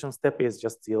propagation step is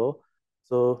just 0.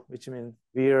 So which means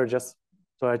we are just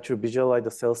trying to visualize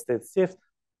the cell state shift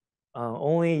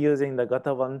only using the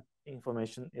GATA1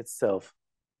 information itself.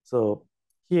 So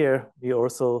here, we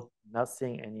also not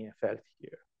seeing any effect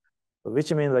here. So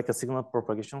which means like a signal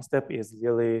propagation step is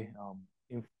really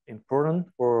important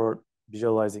for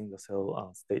visualizing the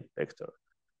cell state vector.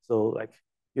 So like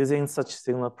using such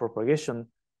signal propagation,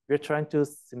 we're trying to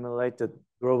simulate the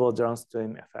global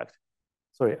downstream effect.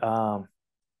 Sorry,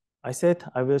 I said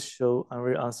I will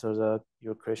answer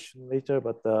your question later,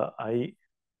 but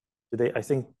today I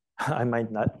think I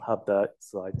might not have the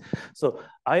slide. So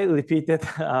I repeated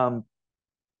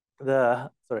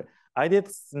I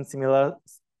did some similar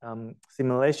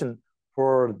simulation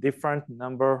for different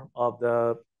number of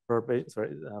the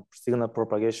signal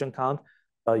propagation count.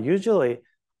 Usually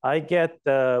I get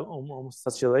the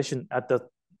saturation at the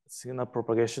signal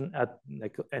propagation at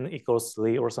like n equals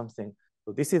 3 or something.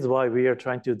 So this is why we are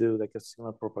trying to do like a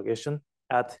signal propagation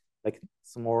at like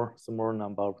small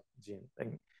number of genes.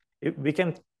 Like we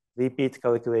can repeat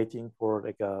calculating for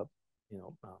like a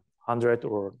 100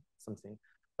 or something,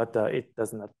 but it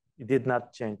did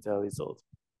not change the result.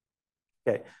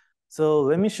 Okay, so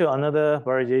let me show another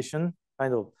variation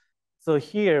kind of. So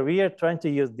here we are trying to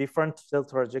use different cell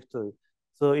trajectory.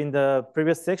 So in the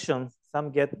previous section,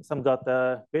 some got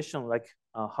the question like,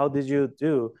 how did you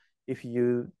do if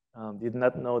you did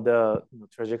not know the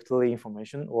trajectory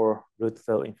information or root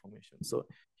cell information? So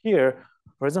here,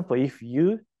 for example, if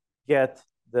you get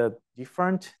the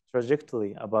different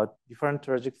trajectory about different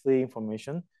trajectory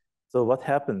information, so what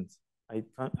happens?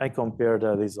 I compare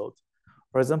the result.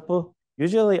 For example,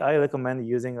 usually I recommend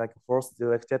using like a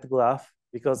force-directed graph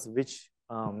because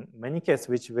many cases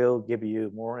which will give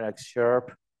you more like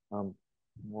sharp,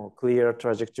 more clear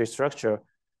trajectory structure.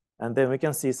 And then we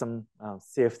can see some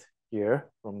shift here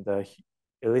from the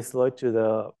ellipsoid to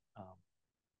the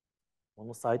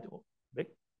monocyte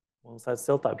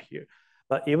cell type here.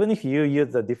 But even if you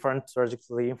use the different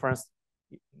trajectory inference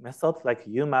method like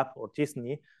UMAP or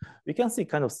t-SNE, we can see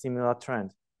kind of similar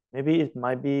trend. Maybe it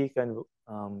might be kind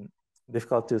of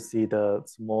difficult to see the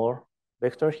small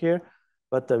vector here,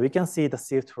 but we can see the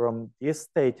shift from this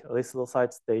state,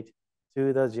 ellipsoid state,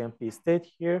 to the GMP state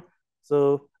here.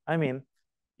 So, I mean,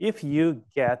 if you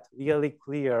get really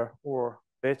clear or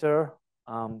better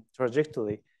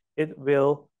trajectory, it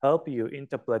will help you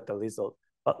interpret the result.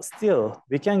 But still,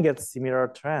 we can get similar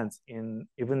trends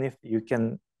even if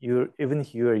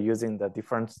you are using the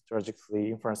different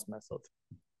trajectory inference method.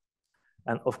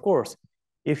 And of course,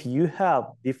 if you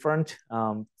have different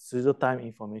pseudo-time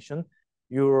information,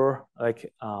 your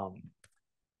like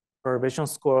perturbation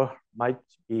score might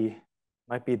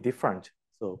be different.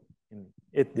 So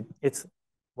it's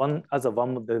one of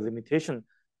the limitation.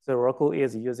 CellOracle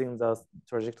is using the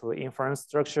trajectory inference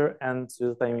structure and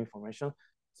pseudo-time information,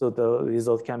 so the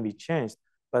result can be changed.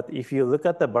 But if you look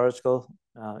at the biological,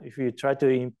 if you try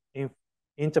to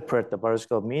interpret the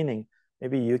biological meaning,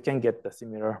 maybe you can get the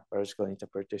similar biological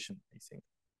interpretation, I think.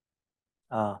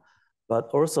 But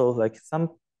also, like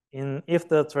if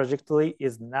the trajectory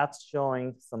is not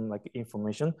showing some like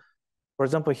information, for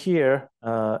example, here,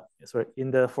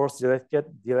 in the force-directed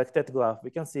graph, we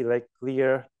can see like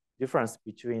clear difference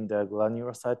between the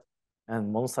granulocyte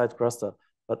and monocyte cluster.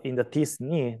 But in the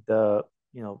t-SNE, the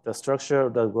structure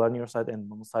of the granulocyte and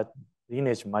monocyte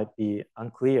lineage might be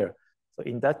unclear. So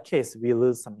in that case, we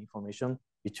lose some information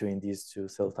between these two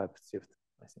cell type shifts,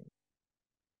 I think.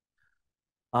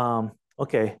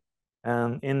 Okay,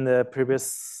 and in the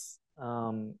previous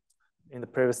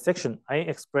section, I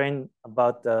explained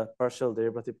about the partial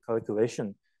derivative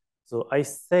calculation. So I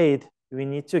said we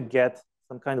need to get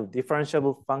some kind of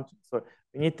differentiable function. So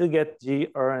we need to get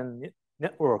GRN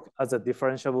network as a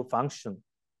differentiable function.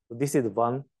 So this is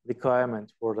one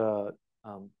requirement for the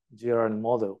GRN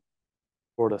model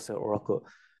for the CellOracle.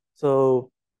 So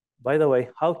by the way,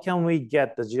 how can we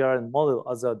get the GRN model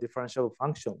as a differentiable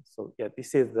function? So yeah,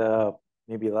 this is the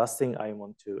maybe last thing I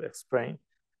want to explain.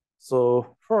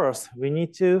 So first, we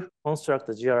need to construct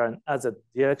the GRN as a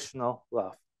directional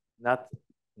graph, not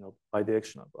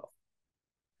bidirectional graph.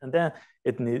 And then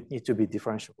it needs to be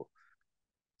differentiable.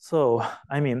 So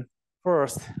I mean,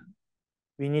 first,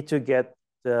 we need to get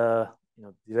the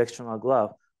directional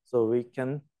graph. So which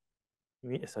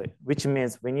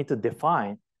means we need to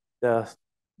define the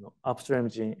upstream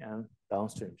gene and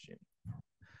downstream gene.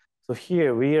 So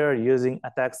here we are using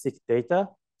ataxic data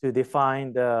to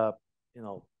define the,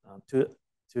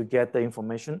 to get the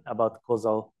information about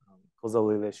causal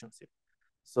relationship.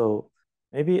 So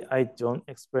maybe I don't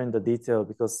explain the detail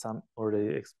because some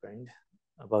already explained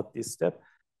about this step.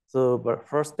 So, but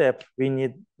first step,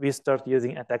 we start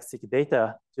using ataxic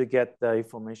data to get the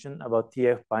information about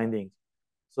TF binding.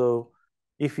 So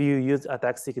if you use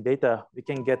ataxic data, we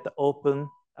can get the open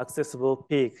accessible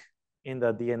peak in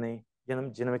the DNA,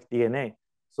 genomic DNA.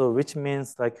 So which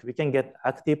means like we can get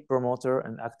active promoter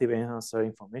and active enhancer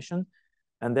information.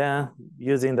 And then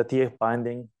using the TF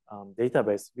binding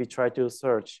database, we try to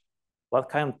search what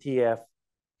kind of TF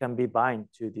can be bind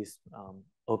to this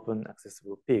open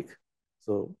accessible peak.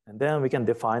 So, and then we can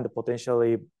define the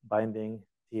potentially binding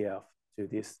TF to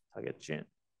this target gene.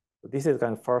 So this is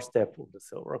kind of first step of the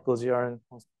CellOracle GRN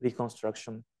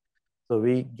reconstruction. So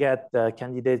we get the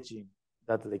candidate gene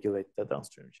that regulates the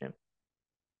downstream gene.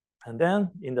 And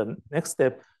then in the next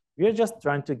step, we are just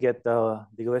trying to get the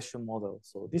regression model.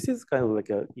 So this is kind of like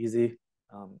a easy,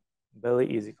 very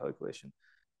easy calculation.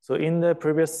 So in the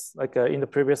previous,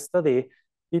 study,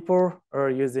 people are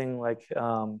using like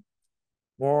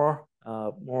more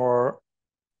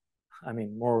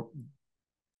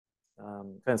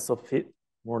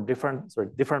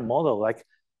different model like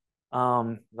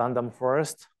random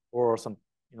forest or some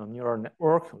neural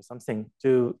network or something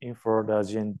to infer the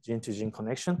gene-to-gene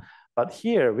connection. But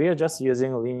here we are just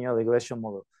using a linear regression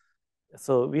model.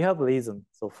 So we have reason.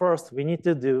 So first we need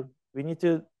to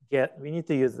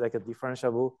use like a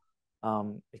differentiable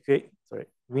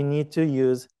we need to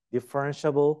use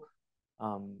differentiable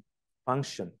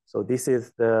function. So this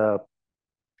is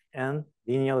and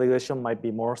linear regression might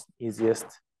be more easiest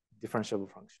differentiable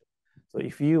function. So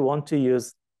if you want to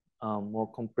use more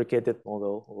complicated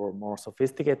model or more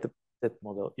sophisticated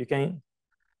model, you can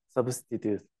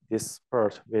substitute this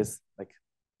part with like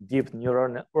deep neural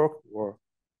network or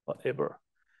whatever.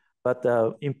 But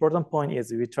the important point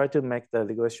is we try to make the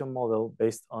regression model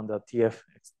based on the TF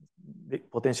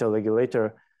potential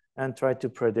regulator and try to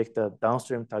predict the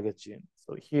downstream target gene.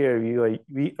 So here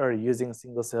we are using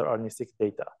single cell RNA-seq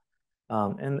data.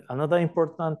 And another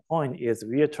important point is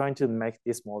we are trying to make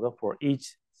this model for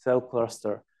each cell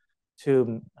cluster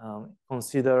to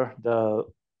consider the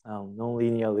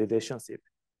nonlinear relationship,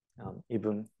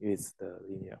 even with the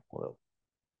linear model.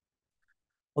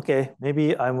 Okay,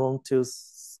 maybe I want to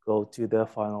go to the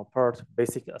final part,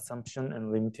 basic assumption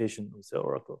and limitation of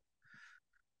CellOracle.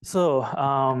 So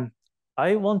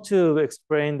I want to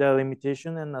explain the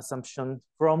limitation and assumption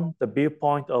from the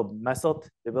viewpoint of method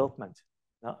development,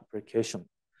 not application.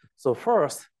 So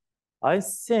first, I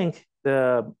think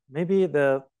maybe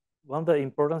one of the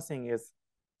important thing is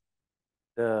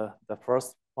the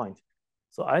first point.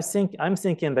 So I'm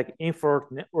thinking like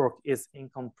inferred network is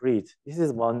incomplete. This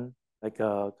is one like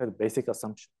a kind of basic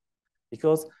assumption,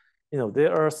 because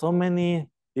there are so many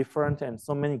different and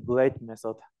so many great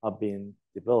methods have been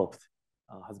developed,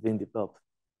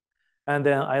 and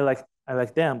then I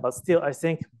like them, but still I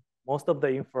think most of the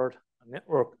inferred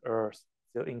network are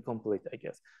still incomplete, I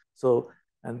guess. So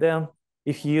and then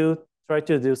if you try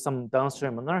to do some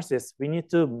downstream analysis, we need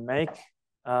to make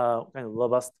a kind of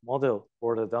robust model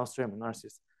for the downstream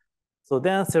analysis. So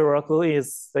then CellOracle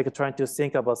is like trying to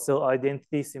think about cell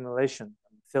identity simulation,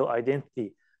 cell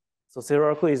identity. So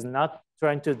CellOracle is not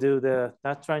trying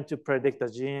to predict the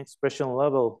gene expression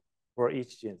level for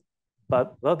each gene,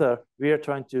 but rather we are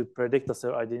trying to predict the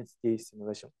cell identity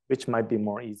simulation, which might be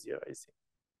more easier, I think.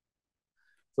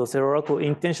 So CellOracle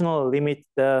intentionally limit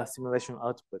the simulation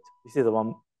output. This is the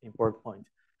one important point.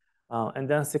 And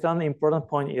then second important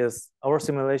point is our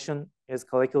simulation is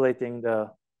calculating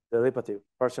the derivative,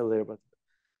 partial derivative.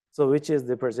 So which is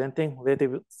representing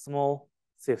relatively small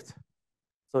shift.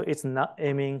 So it's not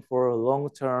aiming for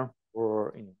long-term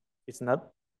or it's not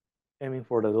aiming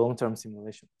for the long-term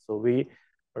simulation. So we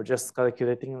are just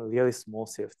calculating a really small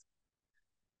shift.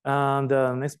 And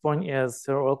the next point is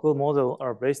CellOracle model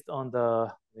are based on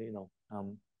the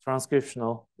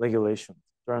transcriptional regulation,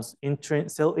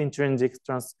 cell intrinsic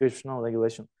transcriptional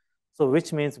regulation. So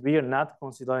which means we are not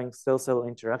considering cell-cell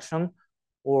interaction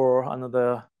or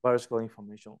another biological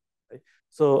information. Right?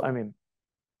 So I mean,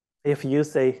 if you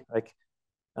say like,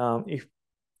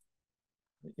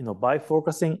 by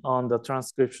focusing on the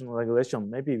transcription regulation,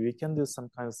 maybe we can do some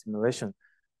kind of simulation.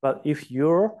 But if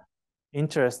your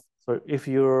interest, so if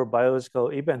your biological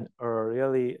event are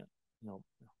really,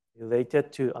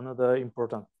 related to another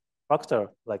important factor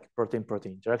like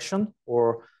protein-protein interaction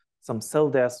or some cell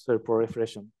death, cell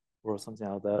proliferation, or something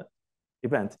like that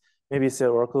event, maybe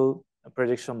CellOracle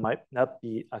prediction might not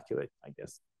be accurate, I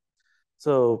guess.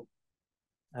 So,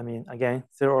 I mean, again,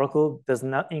 CellOracle does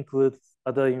not include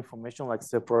other information like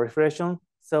cell proliferation,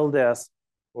 cell death,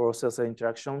 or cell-cell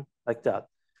interaction like that.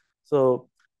 So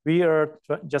we are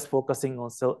just focusing on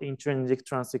cell intrinsic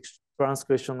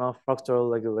transcriptional factor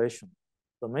regulation.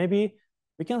 So maybe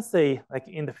we can say, like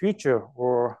in the future,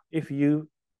 or if you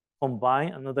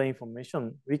combine another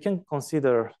information, we can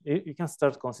consider, you can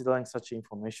start considering such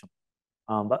information.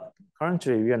 But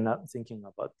currently, we are not thinking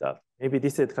about that. Maybe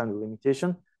this is kind of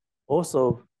limitation.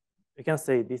 Also, we can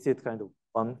say this is kind of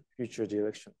one future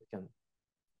direction we can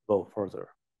go further.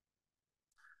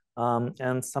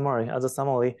 And summary, as a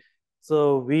summary,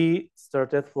 so we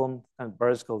started from kind of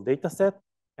biological data set,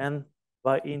 and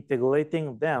by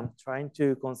integrating them, trying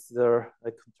to consider,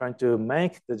 like trying to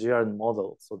make the GRN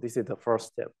model. So this is the first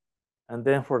step. And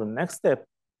then for the next step,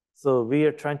 so we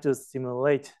are trying to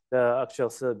simulate the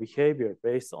actual cell behavior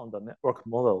based on the network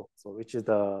model. So which is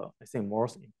the, I think,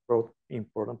 most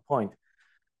important point.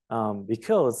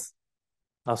 Because,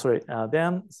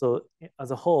 then, so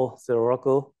as a whole,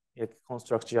 CellOracle, it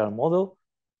constructs GRN model,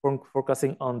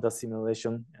 focusing on the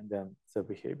simulation and then cell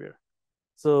behavior.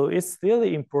 So it's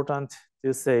really important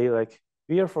to say, like,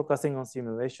 we are focusing on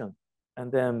simulation.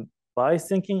 And then by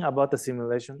thinking about the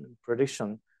simulation and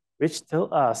prediction, which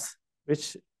tell us,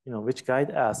 which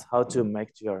guide us how to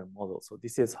make GRN model. So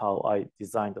this is how I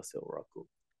designed the CellOracle.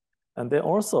 And then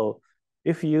also,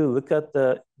 if you look at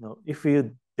the, if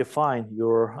you define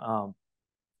your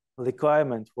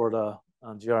requirement for the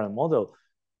GRN model,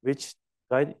 which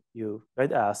guide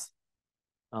us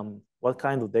what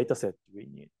kind of data set do we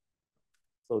need.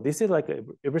 So this is like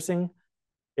everything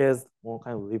is more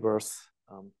kind of reverse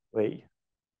way.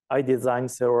 I designed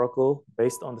CellOracle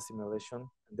based on the simulation,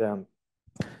 and then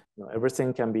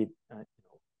everything can be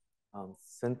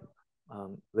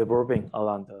revolving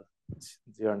around the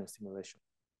GRN simulation.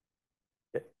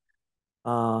 Okay.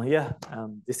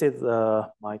 This is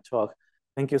my talk.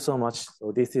 Thank you so much.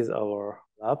 So this is our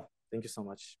lab. Thank you so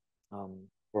much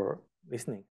for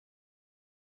listening.